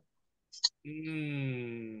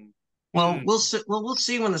 Well, Hmm. we'll see. Well, we'll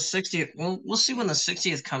see when the 60th. We'll see when the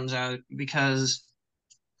 60th comes out because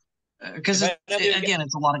If any of you again,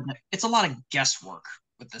 it's a lot of guesswork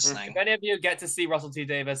with this Mm. thing. If any of you get to see Russell T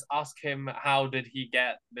Davies, ask him how did he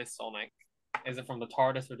get this Sonic? Is it from the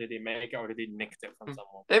TARDIS, or did he make it, or did he nick it from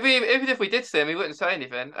someone? Even if we did see him, he wouldn't say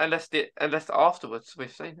anything unless afterwards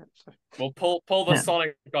we've seen it. So. We'll pull the Yeah.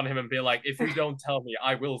 Sonic on him and be like, if you don't tell me,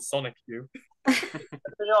 I will Sonic you. To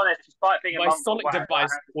be honest, despite being a My month Sonic away, I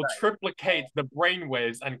device have to will say- triplicate the brain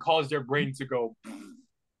waves and cause your brain to go.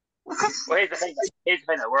 Well, here's the thing.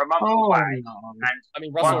 Though. We're a month Oh away, no! and I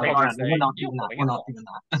mean, Russell One thing probably I- say, We're not "You're doing that. putting We're it not on." doing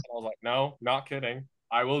that. And I was like, no, not kidding.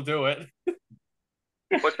 I will do it.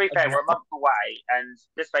 well, to be fair, we're a month away, and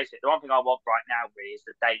let's face it, the one thing I want right now really is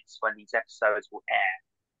the dates when these episodes will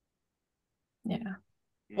air. Yeah.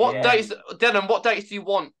 What Yeah. dates, Dylan? What dates do you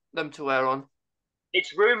want them to air on?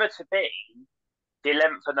 It's rumoured to be the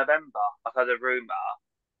 11th of November. I've heard a rumour,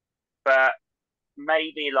 but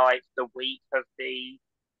maybe like the week of the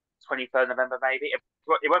 23rd of November, maybe. It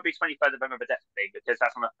won't be 23rd of November definitely because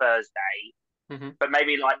that's on a Thursday. Mhm. But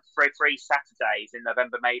maybe like three Saturdays in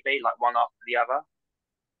November, maybe like one after the other.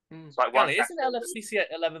 Mm. It's like one Golly, isn't Saturday. LFCC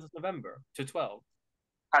at 11th of November to 12?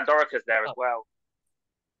 Pandorica's there as Oh. well.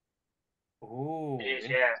 Oh, It is,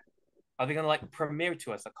 yeah. Are they gonna like premiere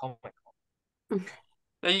to us at Comic Con?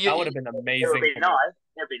 Now, That would have been It amazing. would be nice.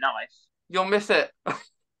 It would be nice. You'll miss it.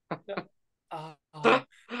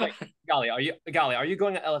 Wait, Gali, are you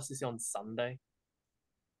going at LFCC on Sunday?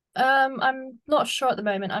 I'm not sure at the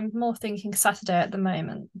moment. I'm more thinking Saturday at the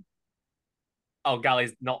moment. Oh,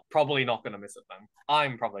 Gali's probably not gonna miss it then.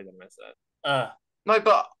 I'm probably gonna miss it. No,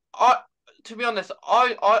 but to be honest,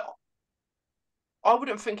 I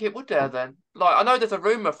wouldn't think it would dare then. Like, I know there's a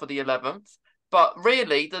rumor for the 11th, but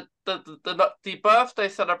really, the birthday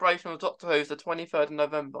celebration of Doctor Who is the 23rd of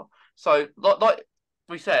November. So, like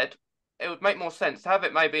we said, it would make more sense to have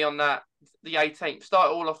it maybe on the 18th. Start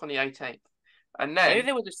it all off on the 18th, and Maybe then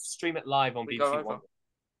they would just stream it live on we go BBC over. One.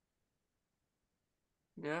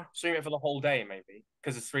 Yeah. Stream it for the whole day, maybe,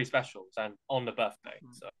 because it's 3 specials and on the birthday.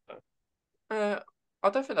 So, I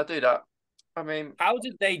don't think they'll do that. I mean, how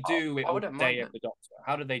did they do it I with wouldn't Day mind of the Doctor?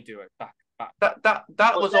 How did they do it back? that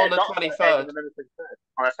was on the Not 23rd.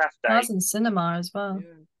 on a I Saturday. was in cinema as well.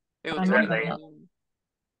 Yeah. It I was remember 20 that.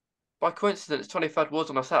 By coincidence, 23rd was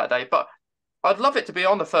on a Saturday, but I'd love it to be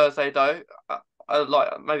on the Thursday though.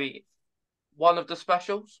 Like maybe one of the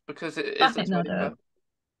specials because it I is the think they'll do 23rd. it.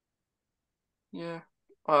 Yeah.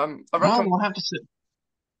 I Well, reckon. we'll have to see.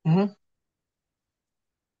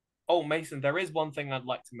 Oh, Mason, there is one thing I'd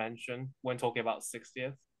like to mention when talking about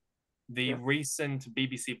 60th. The Yeah. recent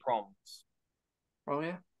BBC proms. Oh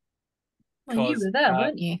yeah. Well, you Because, were there,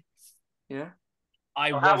 weren't you? Yeah.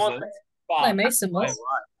 I Oh, how was wasn't, it? but No, Mason I've was.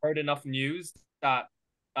 heard enough news that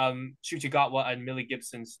Chuchigatwa and Millie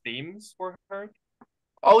Gibson's themes were heard.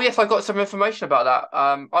 Oh yes, I got some information about that.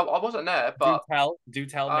 I wasn't there, but Do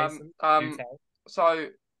tell, Mason. Do tell. so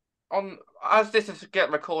as this is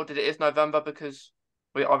getting recorded, it is November because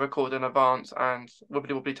I record in advance and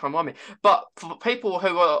wibbly wobbly time on me. But for people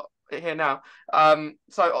who are here now,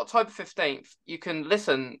 so October 15th, you can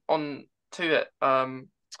listen on to it,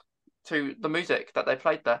 to the music that they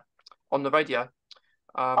played there on the radio.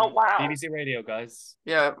 Oh wow! BBC Radio, guys.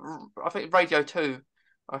 Yeah, I think Radio 2,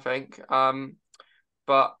 I think.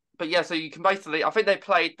 But yeah, so you can basically, I think they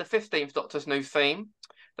played the 15th Doctor's new theme.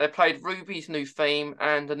 They played Ruby's new theme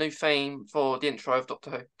and the new theme for the intro of Doctor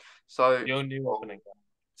Who. So Your new opening.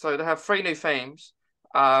 So they have 3 new themes,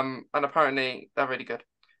 and apparently they're really good.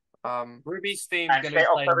 Ruby's theme And is going to be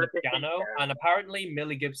straight playing off the over the piano, 15th, and apparently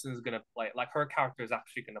Millie Gibson's going to play, like her character is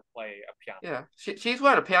actually going to play a piano. Yeah, she's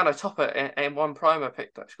wearing a piano topper in one promo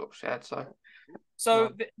pic that she had.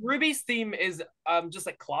 So Ruby's theme is just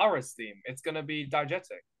like Clara's theme. It's going to be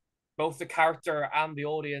diegetic. Both the character and the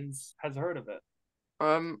audience has heard of it.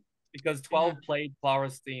 Because 12 played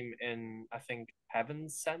Clara's theme in, I think, Heaven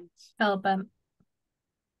Sent. Hellbent.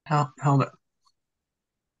 Held it.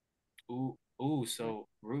 So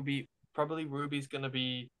Ruby's gonna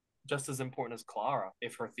be just as important as Clara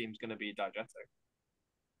if her theme's gonna be diegetic.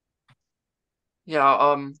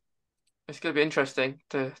 yeah, it's gonna be interesting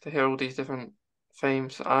to hear all these different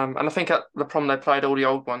themes. And I think at the prom they played all the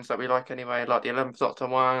old ones that we like anyway, like the 11th Doctor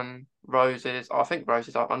one, Roses. I think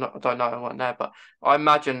Roses. I don't know, I wasn't there, but I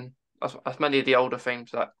imagine as many of the older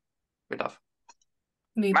themes that we love.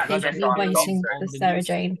 Me Matt Imagine patiently Smith on the waiting Doctor. for on the the Sarah new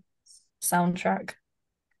Jane series. soundtrack.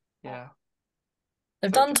 Yeah.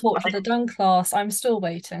 They've So done Torture, they've done Class. I'm still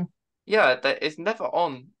waiting. yeah, it's never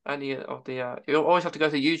on any of the. You always have to go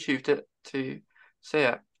to YouTube to see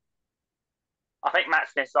it. I think Matt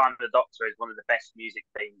Smith's on the Doctor is one of the best music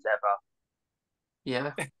themes ever.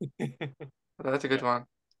 Yeah, that's a good one.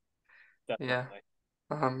 Yeah.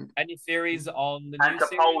 Definitely. Any theories on the And new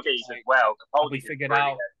series? Capaldi's as Like, well. have we Capaldi's is figured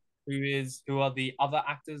brilliant. out who are the other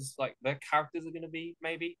actors, like their characters are going to be,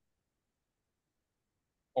 maybe?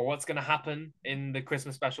 Or what's going to happen in the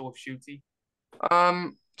Christmas special with Shooty?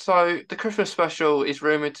 So the Christmas special is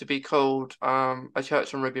rumored to be called A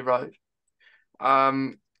Church on Ruby Road.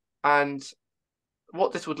 And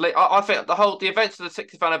what this would lead, I think the events of the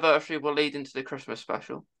 60th anniversary will lead into the Christmas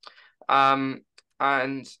special. And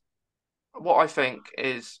what I think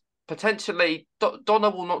is potentially Donna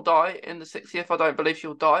will not die in the 60th. I don't believe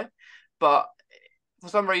she'll die, but for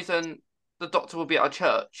some reason the Doctor will be at a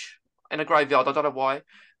church in a graveyard. I don't know why,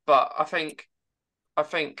 but I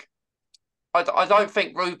don't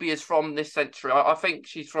think Ruby is from this century. I think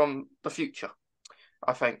she's from the future.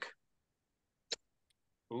 I think.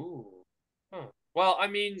 Ooh. Huh. Well, I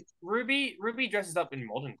mean, Ruby dresses up in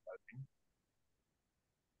modern clothing.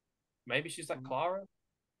 Maybe she's like Clara.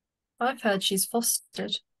 I've heard she's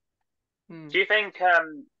fostered. Do you think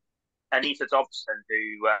Anita Dobson,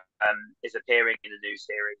 who is appearing in the new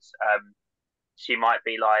series, she might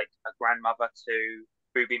be like a grandmother to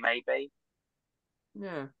Ruby, maybe?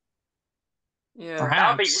 Yeah. Yeah.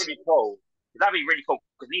 That would be Perhaps. really cool. That'd be really cool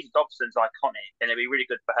because Anita Dobson's iconic, and it'd be really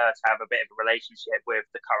good for her to have a bit of a relationship with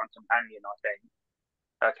the current companion. I think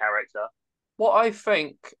her character. What I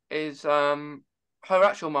think is her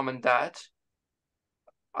actual mum and dad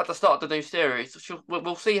at the start of the new series.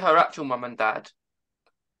 We'll see her actual mum and dad.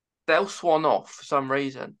 They'll swan off for some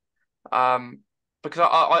reason. Because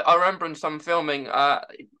I remember in some filming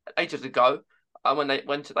ages ago when they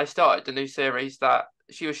started the new series that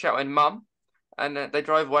she was shouting "mum," and they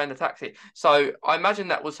drove away in the taxi. So I imagine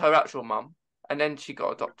that was her actual mum, and then she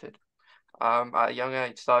got adopted at a young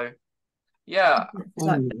age. So yeah,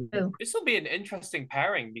 Like Ooh. Bill. This will be an interesting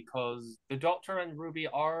pairing because the Doctor and Ruby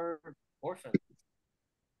are orphans.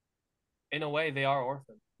 In a way, they are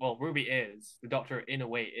orphans. Well, Ruby is. The Doctor, in a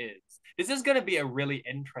way, is. This is going to be a really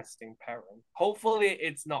interesting pairing. Hopefully,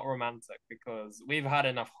 it's not romantic because we've had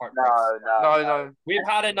enough heartbreaks. no. We've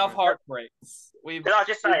had enough heartbreaks. Can I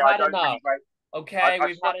just say we've I had don't enough. really rate? Okay,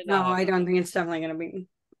 we've had No, enough. I don't think it's definitely going to be.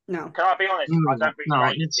 No. Can I be honest? I don't really No,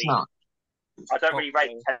 rate it's the. not. I don't really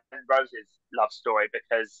rate Ted and Rose's love story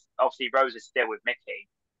because obviously Rose is still with Mickey,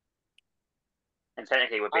 and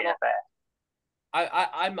technically would be an affair.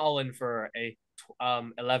 I'm all in for a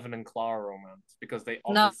 11 and Clara romance because they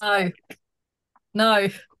No. obviously No.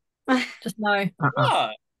 Just no. What? I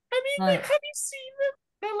mean, No. like, have you seen them?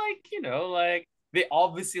 They're like, like they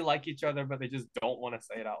obviously like each other, but they just don't want to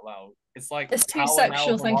say it out loud. It's like It's too Cal and Elle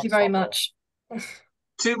sexual, from thank you very Heartstopper. much.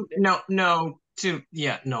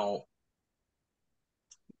 No.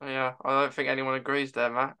 Yeah, I don't think anyone agrees there,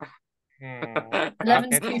 Matt.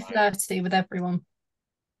 11's Okay, too flirty with everyone.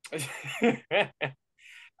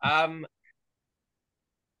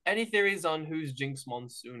 Any theories on who's Jinx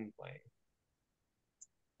Monsoon playing?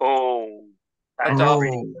 Oh, that's Oh.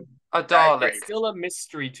 really A Dalek. It's still a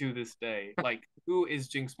mystery to this day. Like, who is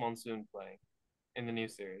Jinx Monsoon playing in the new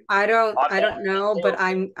series? I don't know, but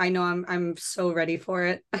I know I'm so ready for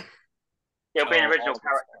it. He'll be an Oh, original all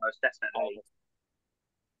character, the most definitely.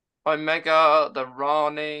 Omega, the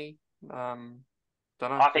Rani. Don't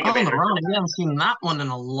know. I think Oh, it'll be an the original. Ron, we haven't seen that one in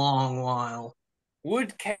a long while.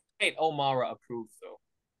 Would Kate O'Mara approve though?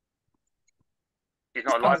 He's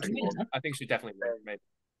not Sounds alive good, anymore. huh? I think she definitely would. Maybe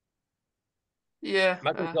Yeah.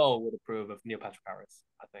 Michael Gold would approve of Neil Patrick Harris.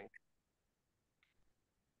 I think.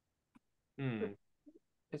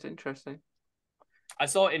 It's interesting. I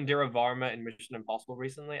saw Indira Varma in Mission Impossible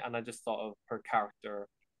recently, and I just thought of her character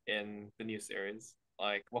in the new series.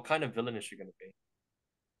 Like, what kind of villain is she going to be?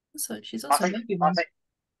 So she's I also think, maybe I one. think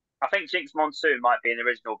I think Jinx Monsoon might be an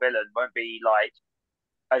original villain. Won't be like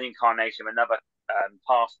an incarnation of another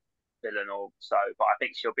past villain or so. But I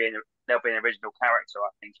think there'll be an original character. I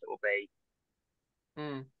think it will be.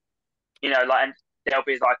 Like, and they'll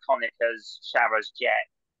be as iconic as Shara's Jet.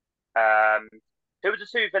 Who were the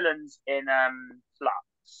two villains in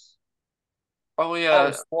Flux? Oh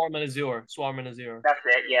yeah. Swarm and Azure. That's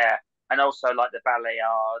it, yeah. And also like the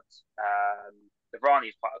Balayard, the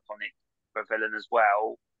Rani's quite iconic for a villain as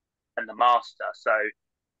well, and the Master. So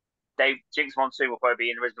Jinx Monsoon will probably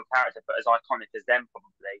be an original character, but as iconic as them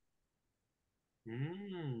probably.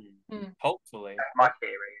 Hopefully. That's my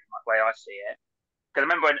theory, the way I see it. Because I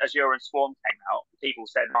remember when Azure and Swarm came out, people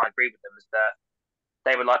said, and I agree with them, is that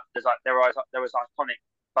they were like, there was iconic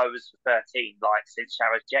bows for 13, like since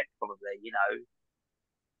Shara's Jet, probably, you know.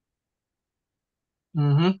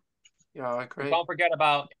 Mm-hmm. Yeah, I We agree. can't forget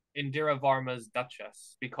about Indira Varma's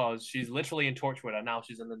Duchess, because she's literally in Torchwood, and now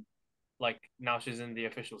she's in the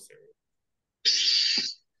official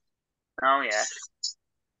series. Oh yeah.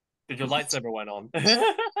 Did your lightsaber went on?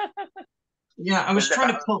 Yeah, I was Was it trying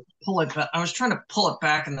to about- pull it back. I was trying to pull it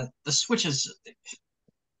back, and the switches.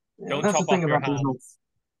 Don't That's the chop off thing your about these. hands.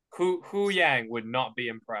 Hu Yang would not be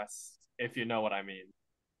impressed, if you know what I mean.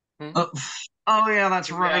 Oh yeah, that's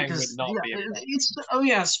Hu right. Yang would Because not yeah, be impressed. it's oh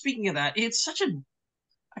yeah. Speaking of that, it's such a.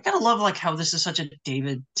 I gotta love like how this is such a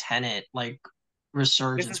David Tennant like This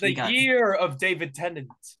resurgence. is the We got year of David Tennant.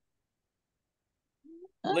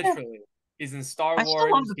 Eh, Literally. He's in Star I still love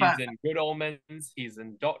Wars, the he's fact. in Good Omens, he's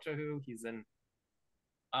in Doctor Who, he's in Me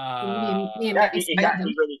and Yeah, Mason he's met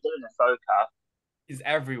actually him. really good in Ahsoka. he's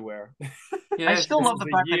everywhere. Yeah, I still This love is the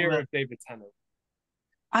the fact that year of David Tennant.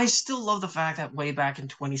 I still love the fact that way back in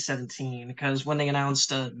 2017, because when they announced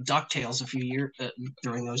DuckTales a few years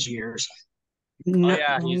during those years, Oh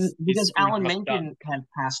yeah, he's because Scrooge Alan McDuck. Menken had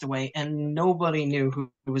passed away, and nobody knew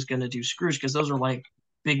who was going to do Scrooge because those were like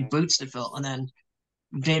big boots to fill. And then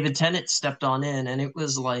David Tennant stepped on in, and it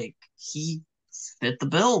was like he fit the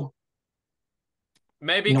bill.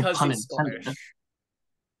 Maybe No because pun he's intended. Scottish.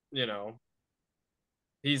 You know.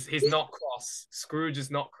 He's not cross. Scrooge is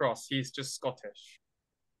not cross. He's just Scottish.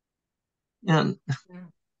 And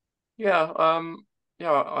yeah,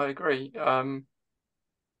 I agree.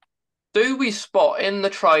 Do we spot in the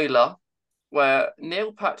trailer where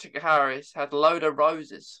Neil Patrick Harris had a load of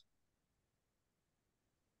roses?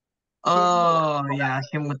 oh yeah,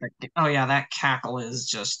 him with the that cackle is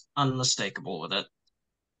just unmistakable with it.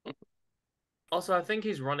 Also, I think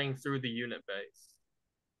he's running through the unit base.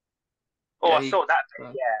 Oh, Yeah, I saw that bit,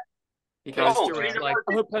 yeah. He goes Oh, to, do you mean the like,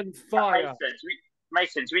 roses? open fire.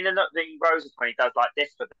 Mason, do you mean the roses when he does like this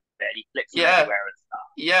for the bit? He flicks them Yeah. everywhere and stuff.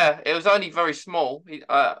 yeah, it was only very small.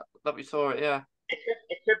 That we saw it. Yeah,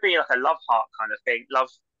 It could be like a love heart kind of thing.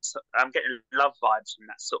 I'm getting love vibes from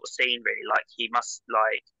that sort of scene, really. Like he must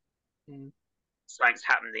like something's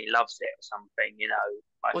happening. He loves it or something, you know.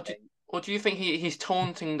 I think. Or do you think he's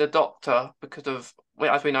taunting the Doctor because of,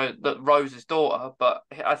 well, as we know, that Rose is daughter, but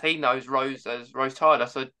as he knows Rose as Rose Tyler,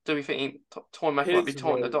 so do we think Toymaker might be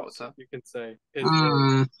taunting the Doctor? You can say his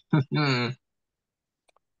Rose.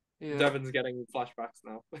 Yeah. Devin's getting flashbacks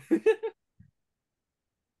now.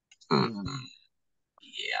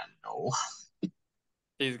 Yeah, no.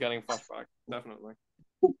 He's getting flashbacks, definitely.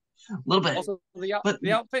 A little bit. Also, the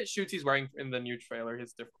outfit Shooty's wearing in the new trailer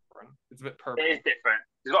is different. It's a bit purple. It is different.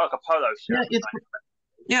 He's got like a polo shirt.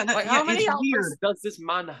 Like, how many it's outfits weird. does this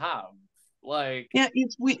man have? Like, Yeah,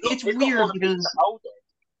 it's weird because it's gonna weird get us all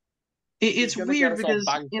because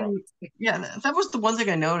bankrupt. that was the one thing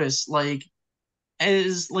I noticed. Like,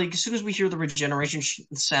 as soon as we hear the regeneration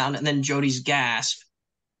sound and then Jodie's gasp,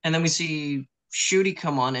 and then we see Shooty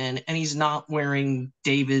come on in, and he's not wearing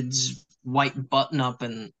David's white button up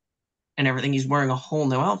and everything. He's wearing a whole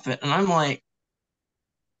new outfit, and I'm like,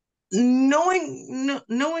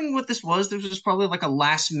 knowing what this was probably like a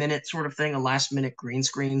last minute sort of thing, a last minute green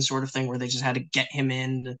screen sort of thing where they just had to get him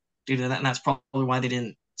in to do that, and that's probably why they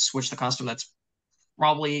didn't switch the costume. That's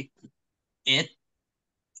probably it.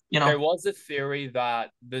 You know, there was a theory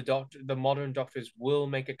that the modern Doctors will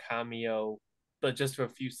make a cameo, but just for a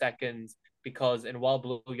few seconds, because in Wild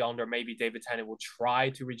Blue Yonder, maybe David Tennant will try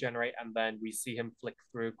to regenerate, and then we see him flick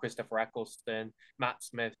through Christopher Eccleston, Matt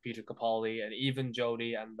Smith, Peter Capaldi, and even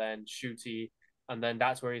Jodie, and then Shooty, and then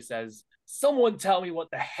that's where he says, "Someone tell me what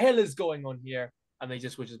the hell is going on here," and then he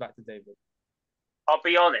just switches back to David. I'll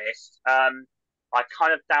be honest. I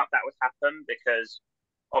kind of doubt that would happen because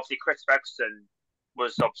obviously Christopher Eccleston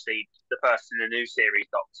was obviously the first in the new series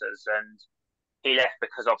Doctors, and he left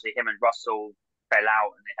because obviously him and Russell fell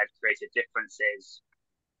out and they had creative differences.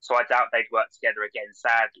 So I doubt they'd work together again,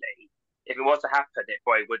 sadly. If it was to happen, it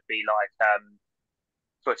probably would be like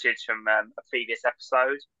footage from a previous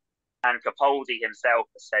episode. And Capaldi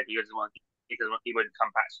himself has said he wouldn't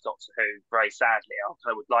come back to Doctor Who. Very sadly, I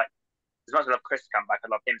kind of would like, as much as I love Chris to come back,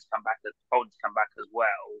 I'd love him to come back, Capaldi to come back as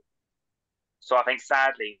well. So I think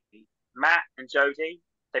sadly, Matt and Jodie,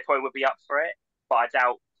 they probably would be up for it, but I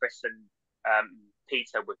doubt Chris and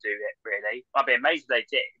Peter would do it, really. I'd be amazed if they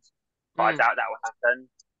did, but I doubt that would happen.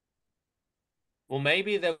 Well,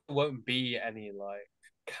 maybe there won't be any like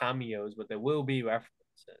cameos, but there will be references.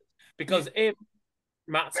 Because if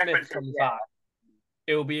Matt Smith comes back,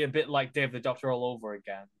 it'll be a bit like Dave the Doctor all over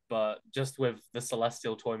again, but just with the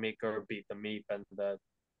Celestial Toymaker beat the Meep and the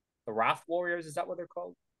Wrath Warriors. Is that what they're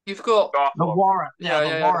called? You've got The Warath, Yeah, the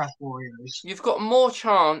yeah. Warath Warriors. you've got more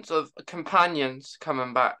chance of companions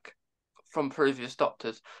coming back from previous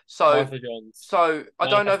Doctors. So Martha Jones. so I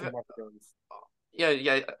don't know if Martha Jones.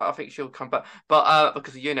 yeah, I think she'll come back, but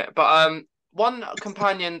because of Unit. But one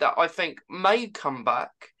companion that I think may come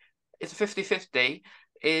back is 50-50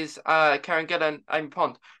 is Karen Gillan, Amy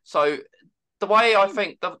Pond. So the way I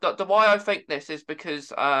think the way I think this is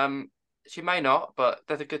because she may not, but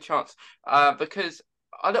there's a good chance. Because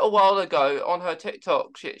a little while ago on her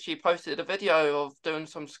TikTok, she posted a video of doing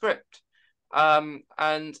some script. And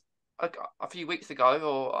a few weeks ago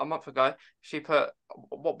or a month ago, she put,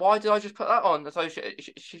 why did I just put that on? So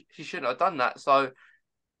she shouldn't have done that. So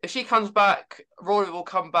if she comes back, Rory will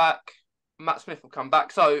come back, Matt Smith will come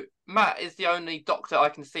back. So Matt is the only Doctor I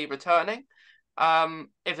can see returning.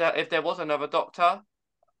 If there was another Doctor,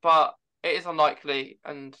 but it is unlikely,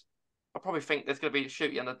 and I probably think there's going to be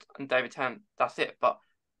Shooty and David Tennant. That's it. But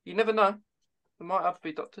you never know. There might have to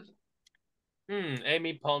be Doctors.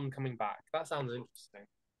 Amy Pond coming back. That sounds interesting.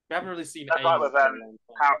 We haven't really seen That's Amy. like with when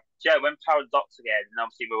Power Doctor again, and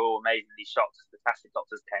obviously we were all amazingly shocked as the Fantastic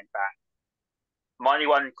Doctors came back. My only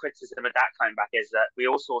one criticism of that coming back is that we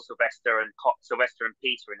all saw Sylvester and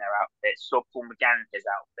Peter in their outfits, saw Paul McGann in his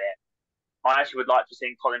outfit. I actually would like to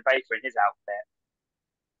see Colin Baker in his outfit.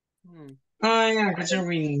 Oh yeah, because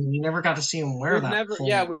we never got to see him wear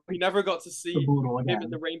that. We never got to see him in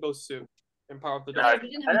the rainbow suit in Power of the Doctor.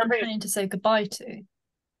 We didn't have a companion to say goodbye to.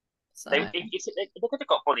 So. They could have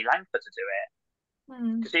got Bonnie Langford to do it.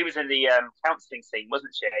 Because he was in the counselling scene,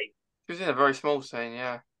 wasn't she? She was in a very small scene,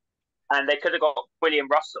 yeah. And they could have got William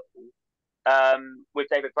Russell with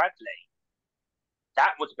David Bradley.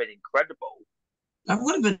 That would have been incredible. That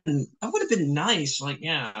would have been nice. Like,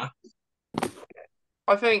 yeah.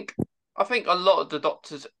 I think a lot of the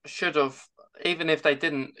Doctors should have, even if they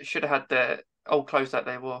didn't, should have had their old clothes that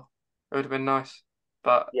they wore. It would have been nice.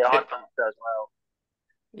 But yeah, I think so as well.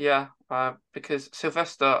 Yeah, because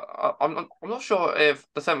Sylvester, I'm not sure if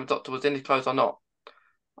the Seventh Doctor was in his clothes or not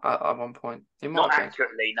at one point. He might Not have been.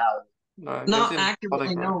 accurately, no. No, Not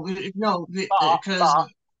accurately, no, because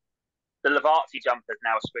the Lavarti jumper is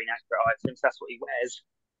now a screen accurate item, so that's what he wears.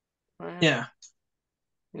 Yeah.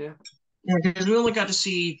 Yeah. Yeah, because we only got to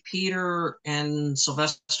see Peter and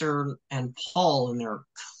Sylvester and Paul in their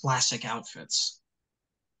classic outfits.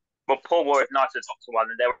 Well, Paul wore his Night of the Doctor one,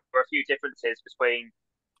 and there were a few differences between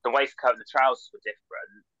the waistcoat and the trousers were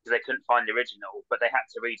different because they couldn't find the original, but they had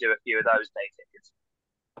to redo a few of those dated.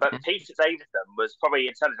 But Peter Davison was probably,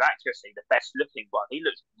 in terms of accuracy, the best looking one. He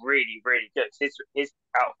looked really, really good. His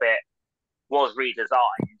outfit was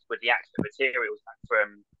redesigned with the accurate materials back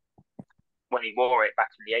from when he wore it back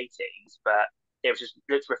in the 80s, but it was just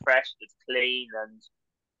looked refreshed, it's clean, and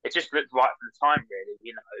it just looked right for the time, really,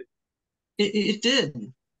 you know. It did.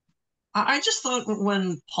 I just thought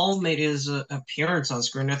when Paul made his appearance on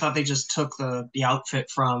screen, I thought they just took the outfit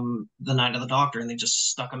from the Night of the Doctor and they just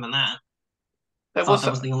stuck him in that. That was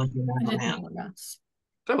the only thing I had.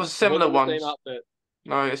 There was similar ones.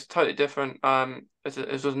 No, it's totally different. It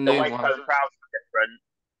was a new one. The crowds were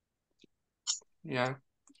Yeah.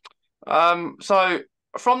 different. So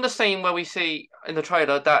from the scene where we see in the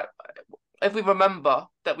trailer that, if we remember,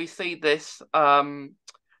 that we see this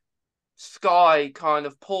sky kind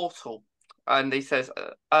of portal, and he says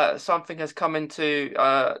something has come into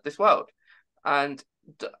this world, and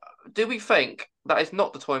do we think that it's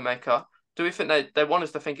not the Toymaker? Do we think they want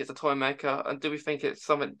us to think it's a Toymaker, and do we think it's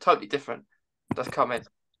something totally different that's coming?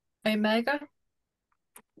 Omega?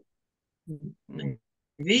 Maybe.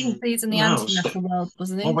 He's in the anti-metal world,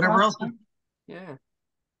 wasn't he? Or whatever else. Yeah.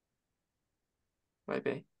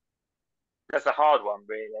 Maybe. That's a hard one,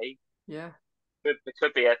 really. Yeah. It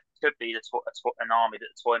could be an army that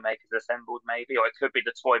the Toymaker's assembled, maybe, or it could be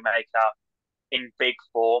the Toymaker in big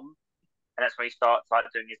form, and that's when he starts like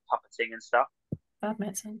doing his puppeting and stuff. That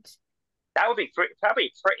makes sense. That'd be pretty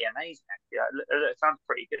amazing. Actually, it sounds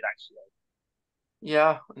pretty good, actually.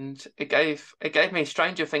 Yeah, and it gave me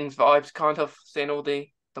Stranger Things vibes, kind of seeing all the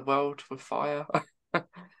world with fire.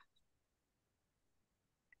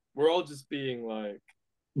 We're all just being like,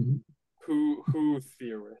 who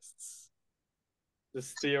theorists,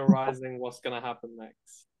 just theorizing what's gonna happen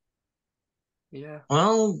next. Yeah.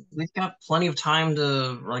 Well, we've got plenty of time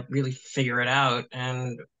to like really figure it out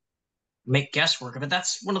and make guesswork of it.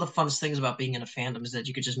 That's one of the funnest things about being in a fandom, is that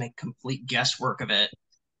you could just make complete guesswork of it.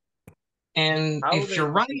 And if you're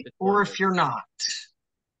right or if you're not.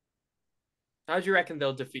 How do you reckon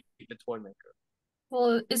they'll defeat the Toymaker?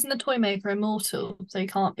 Well, isn't the toy maker immortal, so he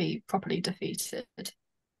can't be properly defeated? It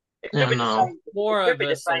Yeah, could be the no. same. More It could of be a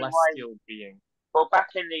the same way. celestial being. Well, back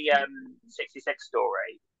in the 66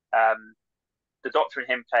 story, the Doctor and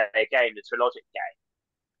him play a game, the Trilogic game,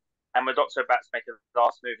 and when the Doctor about to make a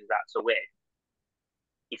last move, is about to win,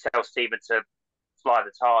 he tells Stephen to fly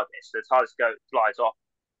the TARDIS. So the TARDIS flies off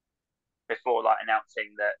before like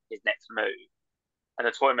announcing that his next move, and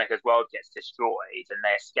the Toymaker's world gets destroyed and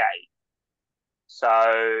they escape. So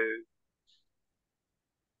I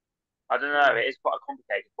don't know. It is quite a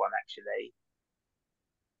complicated one actually.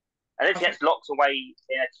 And if he gets locked away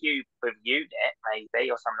in a cube with Unit, maybe,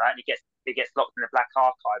 or something like that, and he gets locked in the Black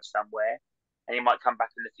Archive somewhere, and he might come back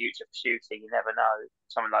in the future for shooting. You never know.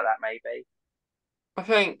 Something like that, maybe. I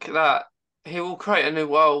think that he will create a new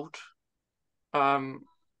world.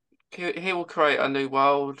 He will create a new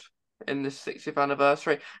world in this 60th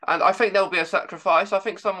anniversary, and I think there will be a sacrifice. I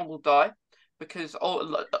think someone will die because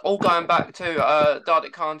all going back to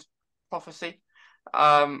Dardik Khan's prophecy,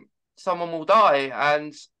 someone will die,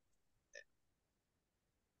 and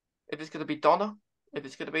if it's going to be Donna, if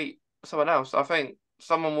it's going to be someone else, I think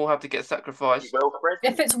someone will have to get sacrificed. Wilfred.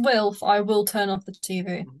 If it's Wilf, I will turn off the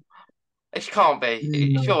TV. It can't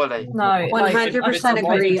be, surely. No, like, 100% It's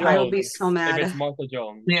agree. Martha I will be Jones. so If mad. it's Martha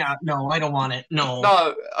Jones. Yeah, no, I don't want it. No.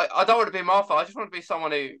 No, I don't want to be Martha. I just want to be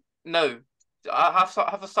someone who I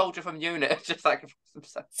have a soldier from Unit just sacrifice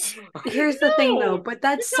himself. Here's the thing, though, No, but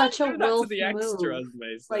that's You can't such a do that to Wilf the extras, move.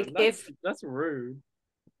 Mason. Like, that's rude.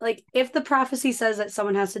 Like, if the prophecy says that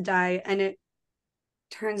someone has to die and it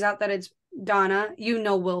turns out that it's Donna, you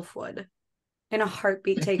know Wilf would, in a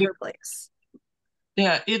heartbeat, take her place.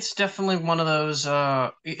 Yeah, it's definitely one of those.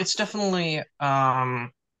 It's definitely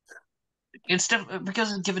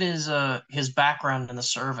because given his background in the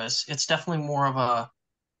service, it's definitely more of a.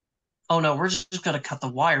 Oh no, we're just gonna cut the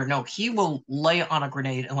wire. No, he will lay on a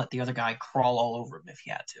grenade and let the other guy crawl all over him if he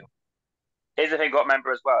had to. Here's the thing, got to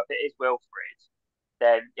remember as well. If it is Wilfred,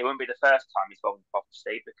 then it wouldn't be the first time he's gone with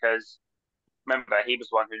prophecy because remember he was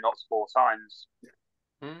the one who knocked 4 times.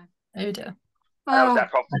 oh dear. And that was that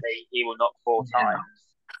prophecy. He will knock 4 times.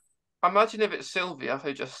 Imagine if it's Sylvia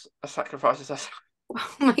who just sacrifices herself.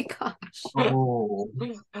 Oh my gosh. Oh.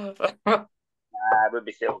 It would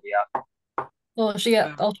be Sylvia. Well, she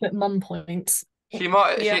get ultimate mum points. She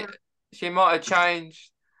might Yeah. she might have changed.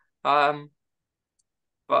 But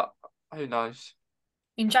who knows?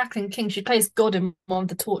 In Jacqueline King, she plays God in one of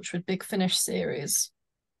the Torchwood Big Finish series.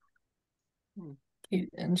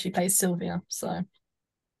 And she plays Sylvia, so.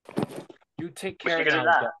 You take Was she care good now, at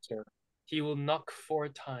that? Doctor. He will knock 4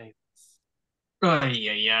 times. Ay,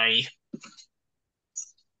 ay, ay.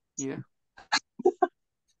 Yeah.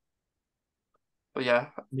 But yeah,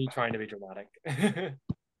 Me trying to be dramatic.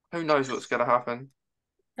 who knows what's gonna happen?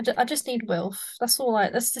 I just need Wilf. That's all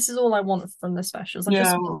this is all I want from the specials. I Yeah,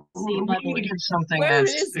 just want to see we my need to boy. get something Where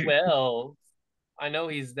that's. is Will? I know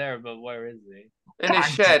he's there, but where is he? In his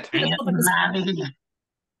shed. Dang it, Maddie.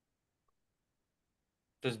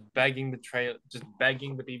 Just begging the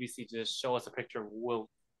BBC to just show us a picture of Will.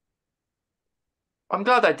 I'm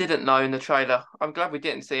glad they didn't know in the trailer. I'm glad we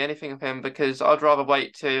didn't see anything of him because I'd rather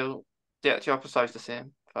wait till the actual episodes to see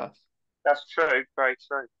him first. That's true. Very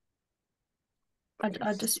true.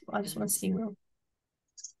 I just want to see Will,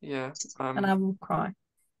 Yeah. and I will cry.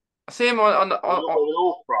 See him on We'll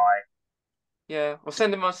all cry. yeah. We'll see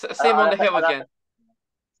him on the hill again.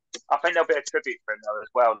 I think there'll be a tribute for him though as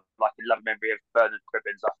well, like in loving memory of Bernard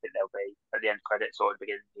Cribbins. I think there'll be at the end credits or at the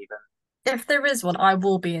beginning even. If there is one, I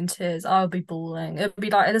will be in tears. I'll be bawling. It'll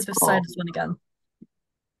be like Elizabeth Soda's one again.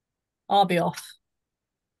 I'll be off.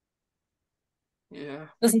 Yeah.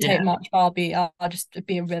 Doesn't take much, but I'll just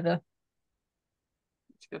be a river.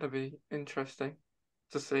 It's gonna be interesting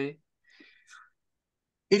to see.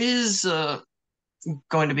 It is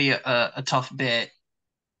going to be a tough bit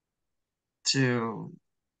to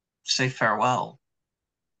say farewell.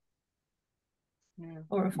 Yeah.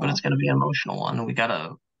 But it's going to be an emotional one, and we got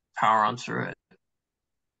to power on through it.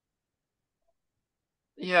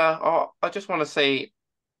 Yeah, I just want to see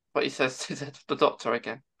what he says to the Doctor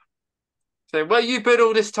again. So, where you been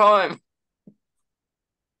all this time?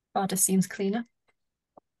 Just seems cleaner.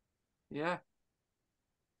 Yeah.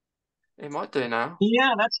 It might do now.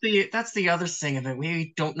 Yeah, that's the other thing of it.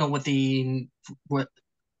 We don't know what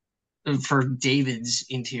for David's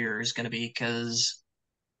interior is going to be because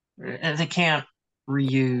they can't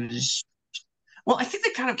reuse. Well, I think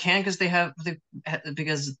they kind of can because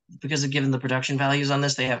because of given the production values on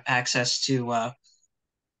this, they have access to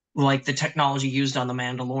like the technology used on the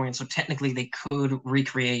Mandalorian. So technically, they could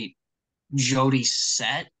recreate Jodie's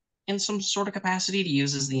set in some sort of capacity to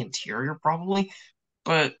use as the interior, probably.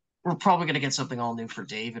 but we're probably gonna get something all new for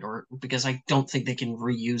David, or because I don't think they can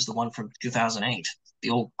reuse the one from 2008, the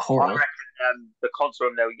old I Coral. reckon the console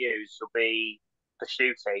room they'll use will be the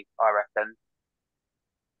shooty. I reckon.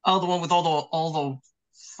 Oh, the one with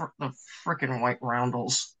the freaking white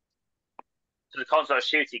roundels. So the console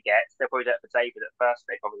shooty gets, they'll probably do it for David at first.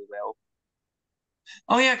 They probably will.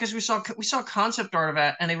 Oh yeah, because we saw concept art of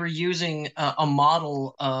that, and they were using a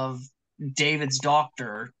model of David's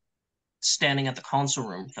doctor standing at the console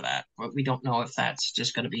room for that. But we don't know if that's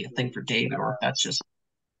just going to be a thing for David or if that's just.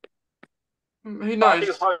 Who But I do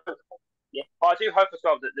knows? hope, yeah, but I do hope as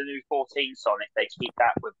well that the new 14 Sonic they keep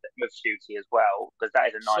that with shooty as well, because that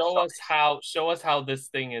is a nice. Show us how this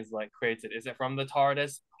thing is like created. Is it from the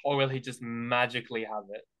TARDIS, or will he just magically have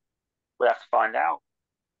it? We'll have to find out.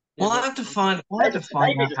 We'll have to find out Maybe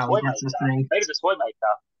how he gets this thing. Maybe the toy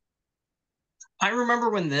maker. I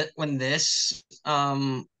remember when this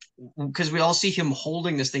because we all see him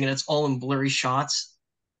holding this thing and it's all in blurry shots.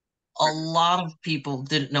 A lot of people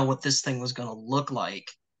didn't know what this thing was going to look like,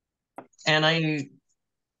 and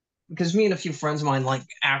because me and a few friends of mine, like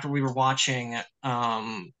after we were watching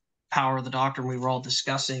Power of the Doctor and we were all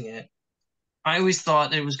discussing it, I always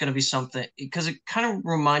thought it was going to be something because it kind of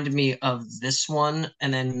reminded me of this one,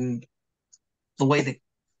 and then the way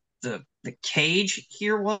the cage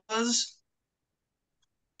here was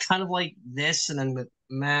kind of like this, and then with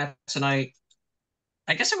Matt and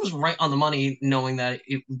I guess it was right on the money, knowing that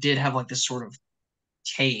it did have like this sort of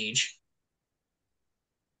cage.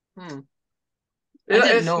 Hmm. I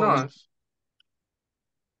didn't It's know it was. nice.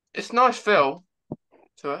 It's nice feel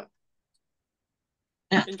to it.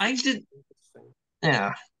 Yeah, I did.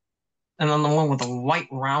 Yeah, and then the one with the white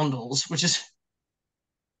roundels, which is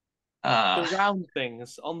The round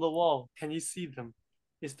things on the wall. Can you see them?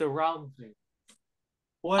 It's the round thing.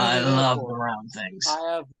 What are I they there love for? the round things.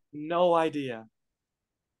 I have no idea.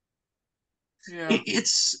 Yeah.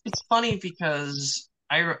 It's funny because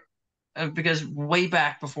because way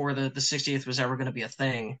back before the 60th was ever going to be a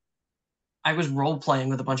thing, I was role playing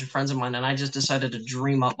with a bunch of friends of mine, and I just decided to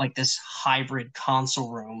dream up like this hybrid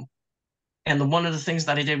console room. And one of the things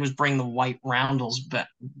that I did was bring the white roundels back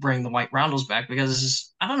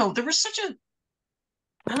because I don't know, there was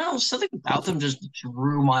I don't know, something about them just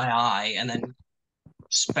drew my eye, and then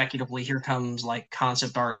speculatively here comes like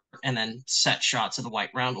concept art and then set shots of the white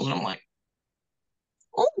roundels, and I'm like,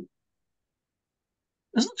 oh,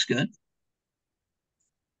 this looks good.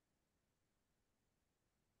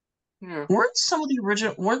 Yeah. Weren't some of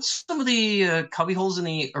the cubby holes in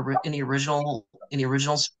the original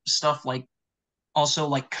stuff like also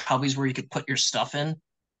like cubbies where you could put your stuff in,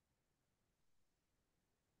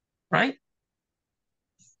 right?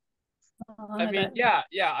 I mean, yeah.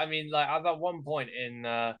 I mean, like at that one point in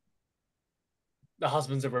the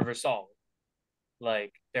Husbands of River song,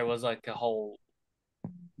 like there was like a whole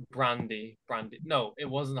brandy. No, it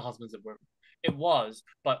wasn't the Husbands of River. It was,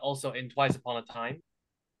 but also in Twice Upon a Time,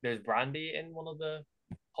 there's brandy in one of the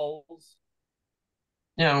holes.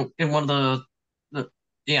 You know, in one of the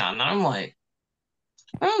yeah, and I'm like,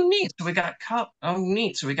 oh neat. So we got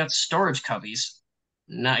neat. So we got storage cubbies.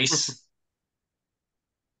 Nice.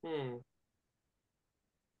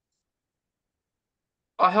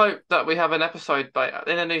 I hope that we have an episode, but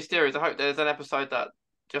in a new series, I hope there's an episode that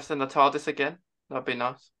just in the TARDIS again. That'd be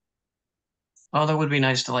nice. Oh, that would be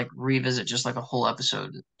nice to like revisit just like a whole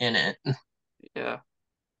episode in it. Yeah.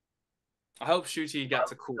 I hope Shooty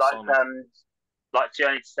gets a cool like song. Like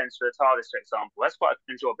Journey to Centre of the TARDIS, for example. That's quite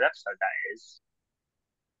an enjoyable episode. That is.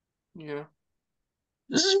 Yeah.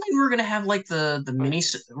 Does this mean we're gonna have like the mini?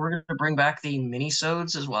 We're gonna bring back the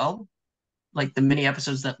mini-sodes as well, like the mini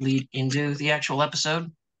episodes that lead into the actual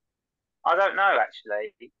episode. I don't know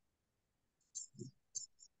actually.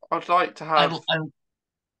 I'd like to have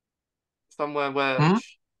somewhere where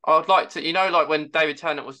I'd like to, like when David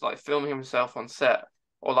Tennant was like filming himself on set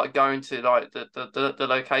or like going to like the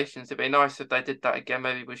locations. It'd be nice if they did that again,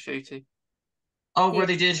 maybe with Shooty. Oh, where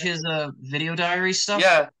they did his video diary stuff?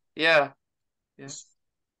 Yeah.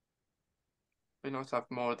 Be nice to have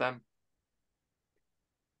more of them.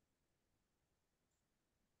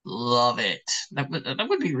 Love it. That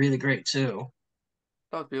would be really great too.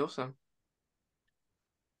 That would be awesome.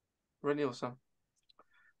 Really awesome.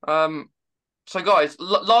 So guys,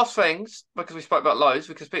 last things, because we spoke about loads,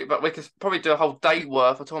 we could probably do a whole day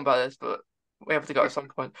worth of talking about this, but we have to go at some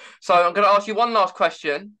point. So I'm going to ask you one last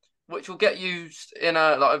question, which will get used in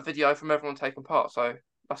a video from everyone taking part. So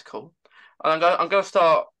that's cool. And I'm going to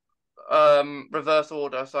start reverse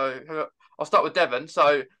order. So I'll start with Devin.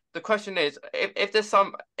 So the question is, if there's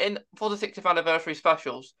some for the 60th anniversary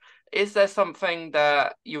specials, is there something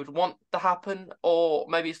that you would want to happen, or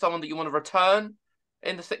maybe someone that you want to return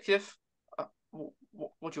in the 60th?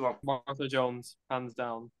 What do you want? Martha Jones, hands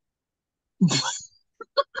down.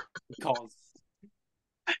 Because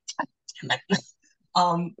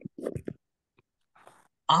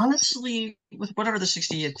honestly, with whatever the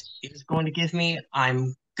 60th is going to give me,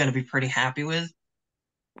 I'm going to be pretty happy with.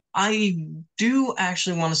 I do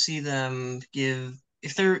actually want to see them give,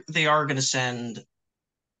 if they are going to send,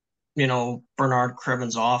 Bernard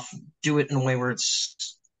Cribbins off, do it in a way where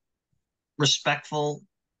it's respectful,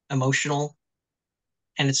 emotional,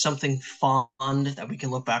 and it's something fond that we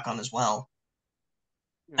can look back on as well.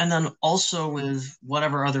 And then also with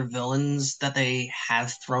whatever other villains that they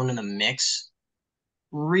have thrown in the mix,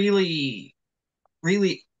 really,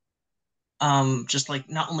 really, just like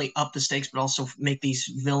not only up the stakes, but also make these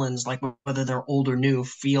villains, like whether they're old or new,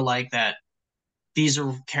 feel like that these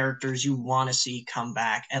are characters you want to see come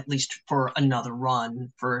back, at least for another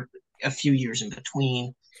run, for a few years in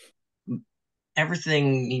between.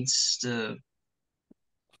 Everything needs to...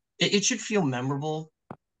 It should feel memorable,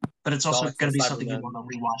 but it's also Daleks going and to be something you Cybermen.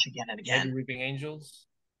 want to rewatch again and Maybe again. Weeping Angels.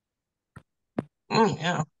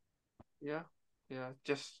 Yeah.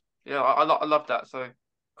 I love that. So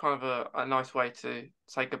kind of a nice way to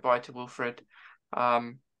say goodbye to Wilfred.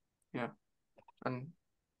 Yeah, and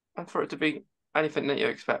for it to be anything that you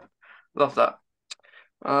expect. Love that.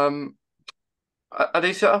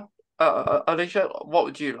 Alycia, Alycia, what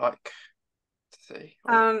would you like to see?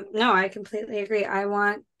 No, I completely agree. I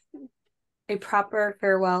want a proper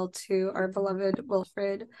farewell to our beloved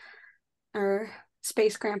Wilfred, our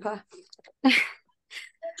space grandpa.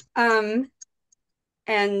 And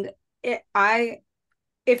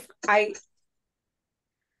if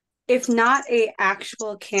not a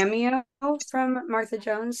actual cameo from Martha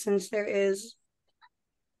Jones, since there is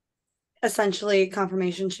essentially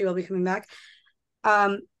confirmation she will be coming back,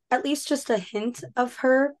 at least just a hint of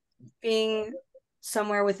her being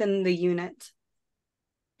somewhere within the unit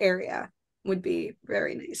area would be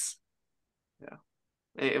very nice. Yeah,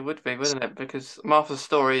 it would be, wouldn't it? Because Martha's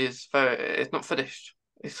story it's not finished.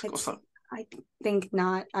 I think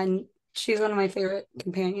not. She's one of my favorite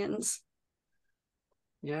companions.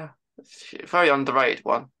 Yeah, very underrated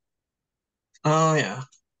one. Oh, yeah.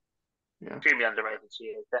 Extremely underrated, she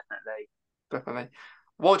is, Definitely.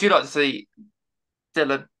 What would you like to see,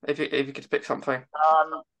 Dylan, if you could pick something?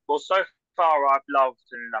 Well, so far I've loved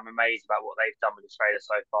and I'm amazed about what they've done with the trailer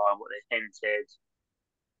so far and what they've hinted.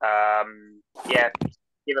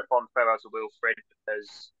 Give a fond farewell to Wilfred,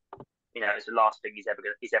 because it's the last thing he's ever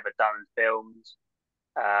done and filmed.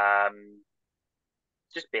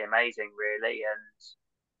 Just be amazing, really,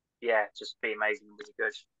 and just be amazing and really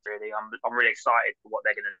good. Really, I'm really excited for what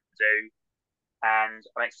they're going to do, and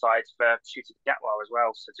I'm excited for Shooty Gatwa as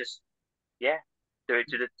well. So just do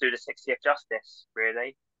the 60th justice,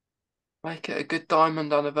 really. Make it a good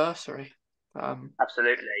diamond anniversary.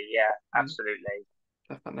 Absolutely, absolutely,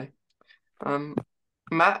 definitely.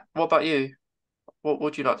 Matt, what about you? What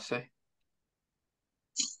would you like to see?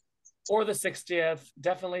 For the 60th,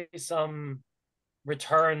 definitely some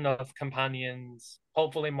return of companions.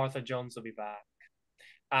 Hopefully Martha Jones will be back.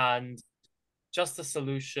 And just the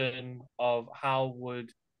solution of how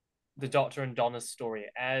would the Doctor and Donna's story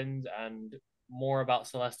end, and more about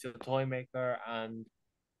Celestial Toymaker, and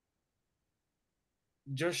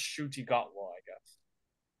just Shooty Gatwa, I guess.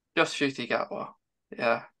 Just Shooty Gatwa.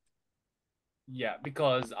 Yeah. Yeah,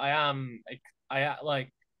 because I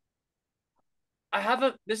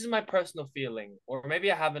haven't, this is my personal feeling, or maybe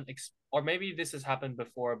I haven't, or maybe this has happened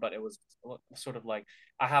before, but it was sort of like,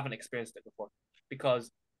 I haven't experienced it before,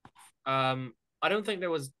 because I don't think there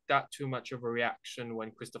was that too much of a reaction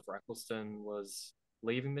when Christopher Eccleston was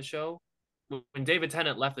leaving the show. When David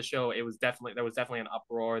Tennant left the show, there was definitely an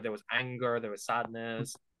uproar, there was anger, there was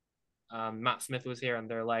sadness. Matt Smith was here, and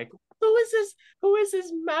they're like, who is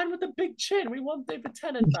this man with the big chin? We want David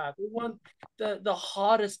Tennant back. We want the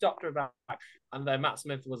hottest Doctor back. And then Matt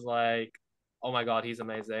Smith was like, oh my god, he's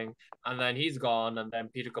amazing. And then he's gone, and then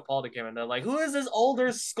Peter Capaldi came, and they're like, who is this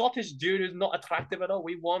older Scottish dude who's not attractive at all?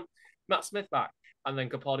 We want Matt Smith back. And then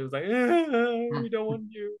Capaldi was like, we don't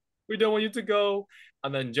want you to go.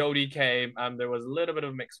 And then Jodie came, and there was a little bit of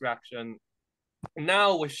a mixed reaction.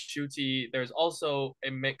 Now with Shooty, there's also a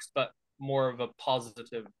mixed but more of a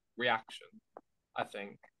positive reaction, I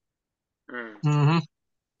think. Mm-hmm.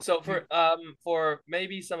 So for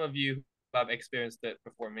maybe some of you who have experienced it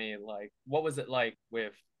before me, like, what was it like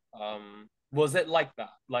with was it like that?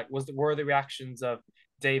 Like, were the reactions of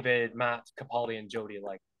David, Matt, Capaldi, and Jodie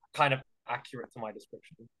like kind of accurate to my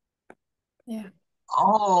description? Yeah.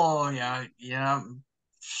 Oh yeah.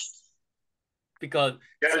 Because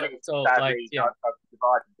Jodie's so sadly like yeah,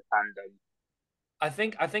 divided the fandom. I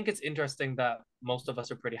think it's interesting that most of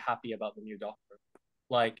us are pretty happy about the new Doctor.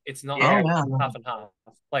 Like it's not Yeah. Oh yeah. half and half.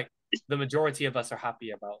 Like the majority of us are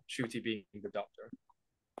happy about Ncuti being the Doctor.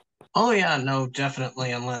 Oh yeah, no,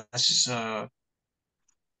 definitely. Unless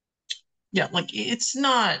yeah, like it's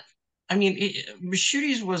not. I mean,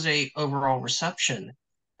 Shooties was a overall reception,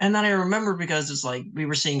 and then I remember because it's like we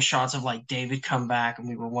were seeing shots of like David come back, and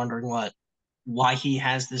we were wondering why he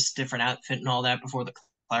has this different outfit and all that before the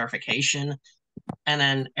clarification, and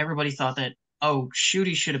then everybody thought that oh,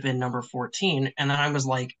 Shooty should have been number 14, and then I was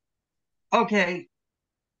like, okay,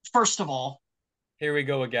 first of all, Here we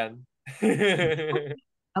go again. I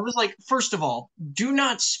was like, first of all, do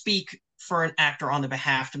not speak for an actor on the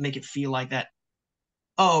behalf to make it feel like that.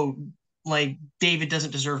 Oh, like David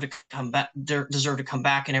doesn't deserve to come back,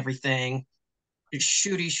 and everything.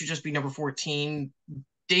 Shooty should just be number 14.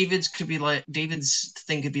 David's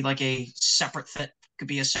thing could be like a separate could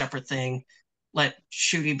be a separate thing. Let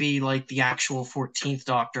Shooty be like the actual 14th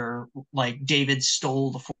Doctor. Like David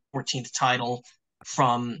stole the 14th title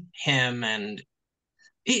from him, and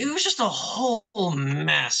it was just a whole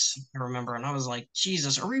mess, I remember. And I was like,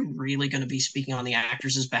 Jesus, are we really going to be speaking on the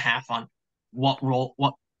actors' behalf on what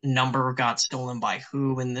number got stolen by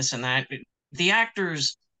who, and this and that? The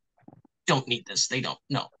actors don't need this. They don't.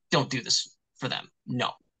 No, don't do this for them.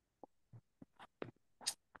 No.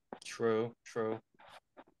 True.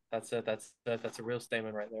 That's it. That's a real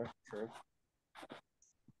statement right there. True.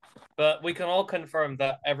 But we can all confirm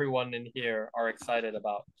that everyone in here are excited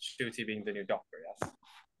about Ncuti being the new Doctor. Yes.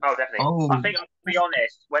 Oh, definitely. Oh, I think, to be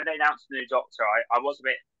honest, when they announced the new Doctor, I was a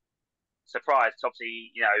bit surprised.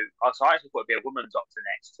 Obviously, you know, I actually thought it'd be a woman Doctor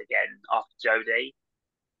next again after Jodie.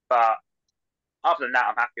 But other than that,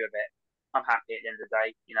 I'm happy with it. I'm happy at the end of the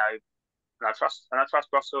day, you know, and I trust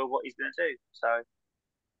Russell what he's going to do. So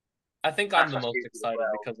I think I'm the most excited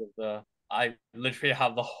because of I literally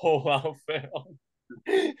have the whole outfit on.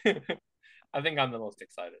 I think I'm the most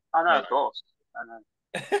excited. I know, of course. I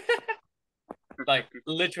know. Like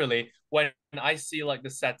literally, when I see like the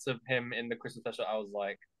sets of him in the Christmas special, I was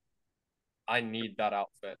like, I need that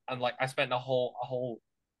outfit, and like I spent a whole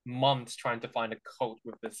month trying to find a coat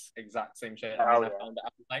with this exact same shade, and then I found it. I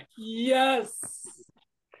was like, yes,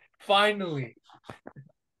 finally,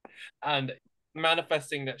 and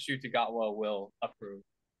manifesting that Ncuti Gatwa will approve.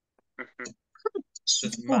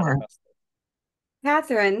 Just manifest it.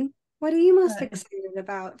 Kathryn, what are you most excited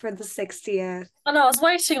about for the 60th? I know, I was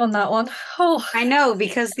waiting on that one. Oh, I know,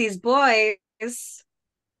 because these boys.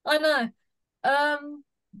 I know. I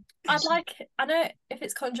know if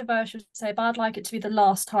it's controversial to say, but I'd like it to be the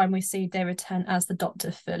last time we see David Tennant as the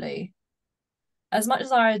Doctor fully. As much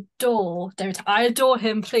as I adore David Tennant, I adore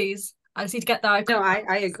him, please. I just need to get that. No,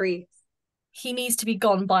 I agree. He needs to be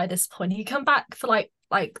gone by this point. He come back for like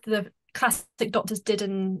the classic Doctors did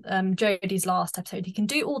in Jodie's last episode. He can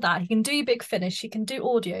do all that. He can do Big Finish. He can do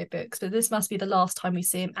audiobooks. But this must be the last time we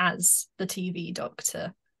see him as the TV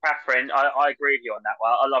Doctor. Kathryn, I agree with you on that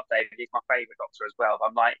one. I love David. He's my favourite Doctor as well. But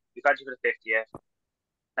I'm like, we've had you for the 50th.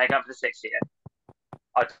 Now you're going for the 60th.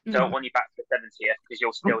 I don't want you back for the 70th because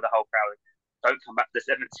you'll steal the whole crowd. Don't come back to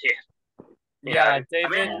the 70th. Yeah,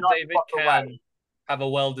 David can have a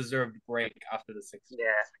well-deserved break after the 60th.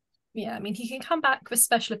 Yeah, I mean, he can come back with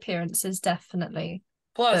special appearances, definitely.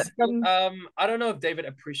 Plus, I don't know if David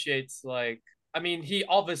appreciates, like, I mean, he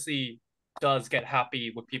obviously does get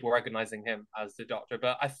happy with people recognizing him as the Doctor,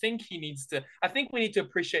 but I think we need to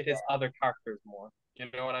appreciate his other characters more. You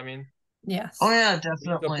know what I mean? Yes. Oh yeah,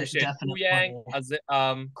 definitely. We need to appreciate Wu Yang as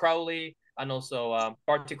Crowley, and also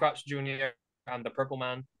Barty Crouch Jr. and the Purple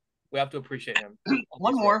Man. We have to appreciate him.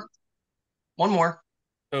 One more.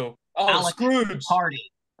 Who? Oh, Alec Scrooge.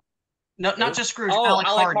 Hardy. No, not just Scrooge. Oh,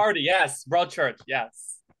 Alec Hardy. Yes, Broadchurch.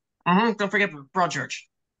 Yes. Don't forget Broadchurch.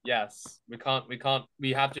 Yes,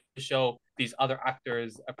 we have to show these other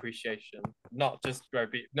actors appreciation, not just by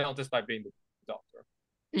being the Doctor.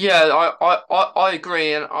 Yeah, I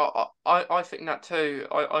agree, and I think that too.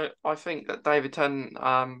 I think that David Tennant.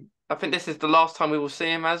 I think this is the last time we will see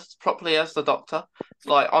him as properly as the Doctor,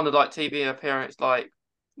 like on the TV appearance, like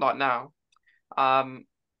now.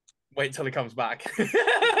 Wait till he comes back.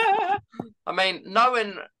 I mean,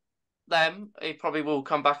 knowing them, he probably will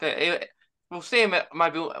come back. We'll see him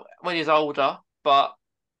maybe when he's older, but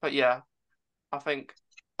yeah, I think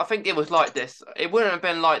it was like this. It wouldn't have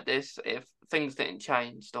been like this if things didn't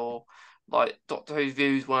change, or like Doctor Who's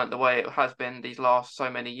views weren't the way it has been these last so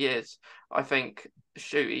many years. I think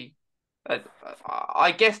Ncuti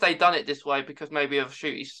I guess they done it this way because maybe of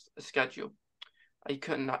shooting schedule. He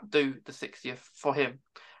couldn't do the 60th for him.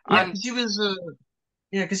 Yeah, And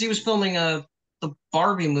because he was filming the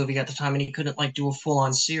Barbie movie at the time, and he couldn't like do a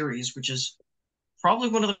full-on series, which is probably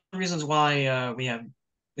one of the reasons why we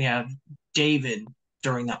have David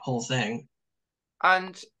during that whole thing.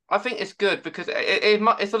 And I think it's good because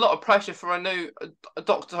it's a lot of pressure for a new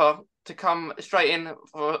doctor to come straight in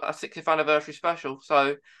for a 60th anniversary special.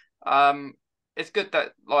 So it's good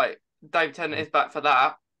that like Dave Tennant is back for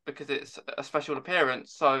that because it's a special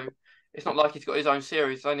appearance. So it's not like he's got his own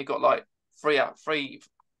series. He's only got like three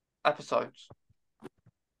episodes.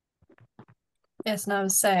 Yes, and I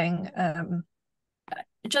was saying,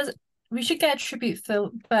 just we should get a tribute for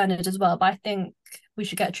Bernard as well, but I think we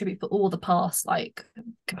should get a tribute for all the past like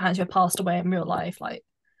companions who have passed away in real life. Like,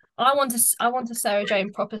 I want a Sarah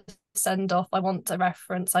Jane proper send off. I want a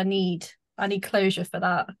reference. I need closure for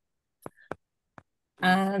that.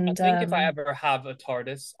 And I think if I ever have a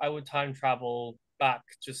TARDIS, I would time travel back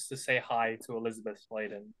just to say hi to Elizabeth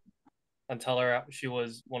Sladen and tell her she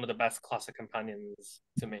was one of the best classic companions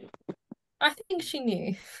to me. I think she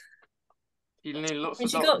knew. She knew lots I mean, of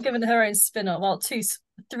she doctors. got given her own spin-off, well,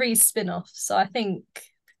 three spin-offs, so I think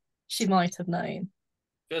she might have known.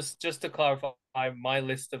 Just to clarify, my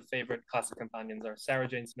list of favorite classic companions are Sarah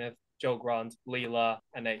Jane Smith, Jo Grant, Leela,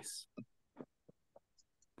 and Ace.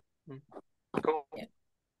 Cool. Yeah.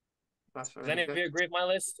 That's Does any of you agree with my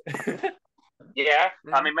list? Yeah,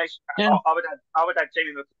 I mean, Yeah. I would add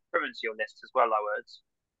Jamie McCrimmon to your list as well. I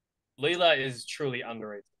would. Leela is truly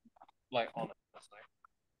underrated. Like, honestly.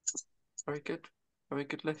 Very good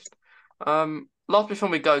list. Last before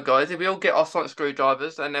we go, guys, if we all get our sonic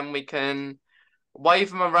screwdrivers and then we can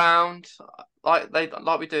wave them around like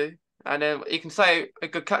we do, and then you can say a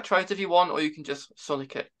good catchphrase if you want, or you can just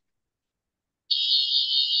sonic it.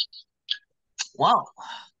 Wow.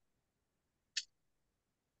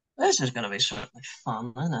 This is going to be certainly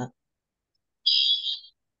fun, isn't it?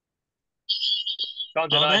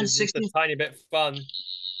 Can't deny then it's just a tiny bit fun.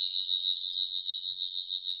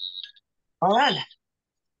 All right.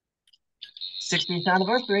 60th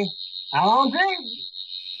anniversary. Alan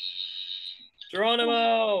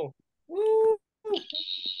Geronimo! Woo!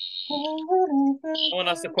 Someone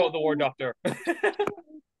has to quote the War Doctor.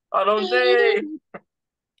 I don't see.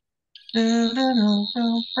 No,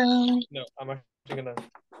 I'm actually gonna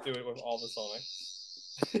do it with all the Sonic.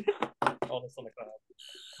 All the Sonic I have.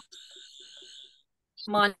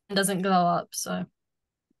 Mine doesn't glow up, so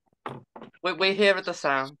We hear the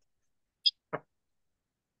sound.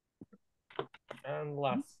 And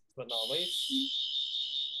last but not least,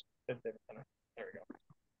 there we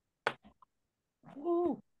go.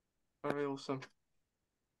 Woo. Very awesome.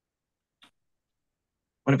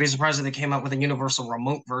 Wouldn't be surprised if they came out with a universal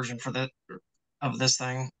remote version of this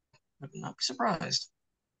thing. Would not be surprised.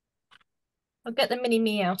 I'll get the mini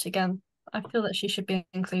me out again. I feel that she should be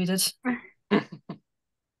included.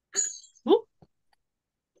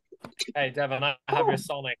 Hey, Devin, I have your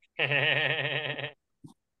Sonic. I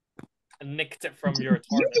nicked it from your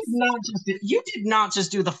TARDIS. You did not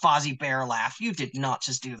just do the Fozzie Bear laugh. You did not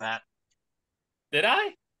just do that. Did I?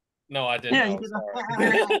 No, I didn't. Yeah, No, you did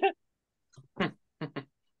sorry.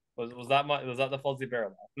 was that the Fuzzy Bear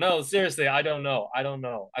laugh? No, seriously, I don't know. I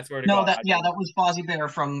swear to No, God. that was Fozzie Bear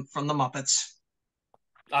from the Muppets.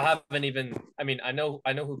 I haven't even. I mean, I know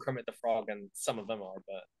who Kermit the Frog and some of them are,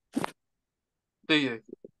 but do you?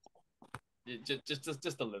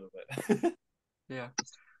 Just a little bit. Yeah.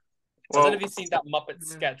 Well, have you seen that Muppet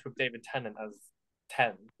sketch with David Tennant as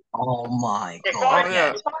 10? Oh my If god!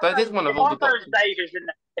 Yeah, that is one of all the doctors.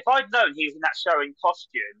 If I'd known he was in that show in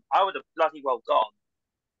costume, I would have bloody well gone.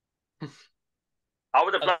 I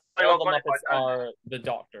would have bloody well All gone. the Muppets are the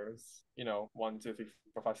doctors. You know, 1, 2, 3,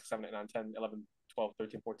 4, 5, 6, 7, 8, 9, 10, 11, 12,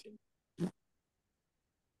 13, 14.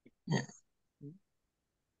 Yeah.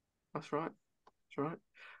 That's right.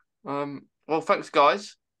 Well, thanks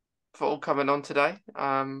guys for all coming on today.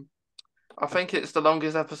 I think it's the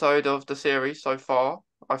longest episode of the series so far,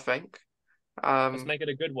 I think. Let's make it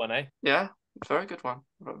a good one, eh? Yeah, very good one.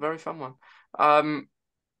 Very fun one.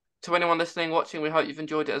 To anyone listening, watching, we hope you've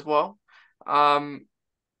enjoyed it as well. As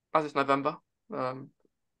it's November, a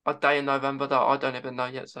day in November that I don't even know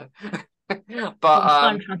yet, so but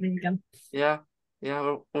I'm traveling again. Yeah, we're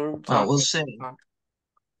all well, we'll see.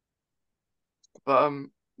 But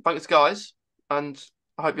thanks guys, and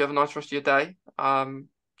I hope you have a nice rest of your day.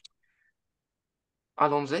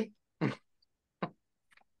 Allons-y.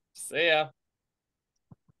 See ya.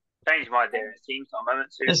 Change my idea. It seems not a moment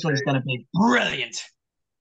too This one's soon. gonna be brilliant.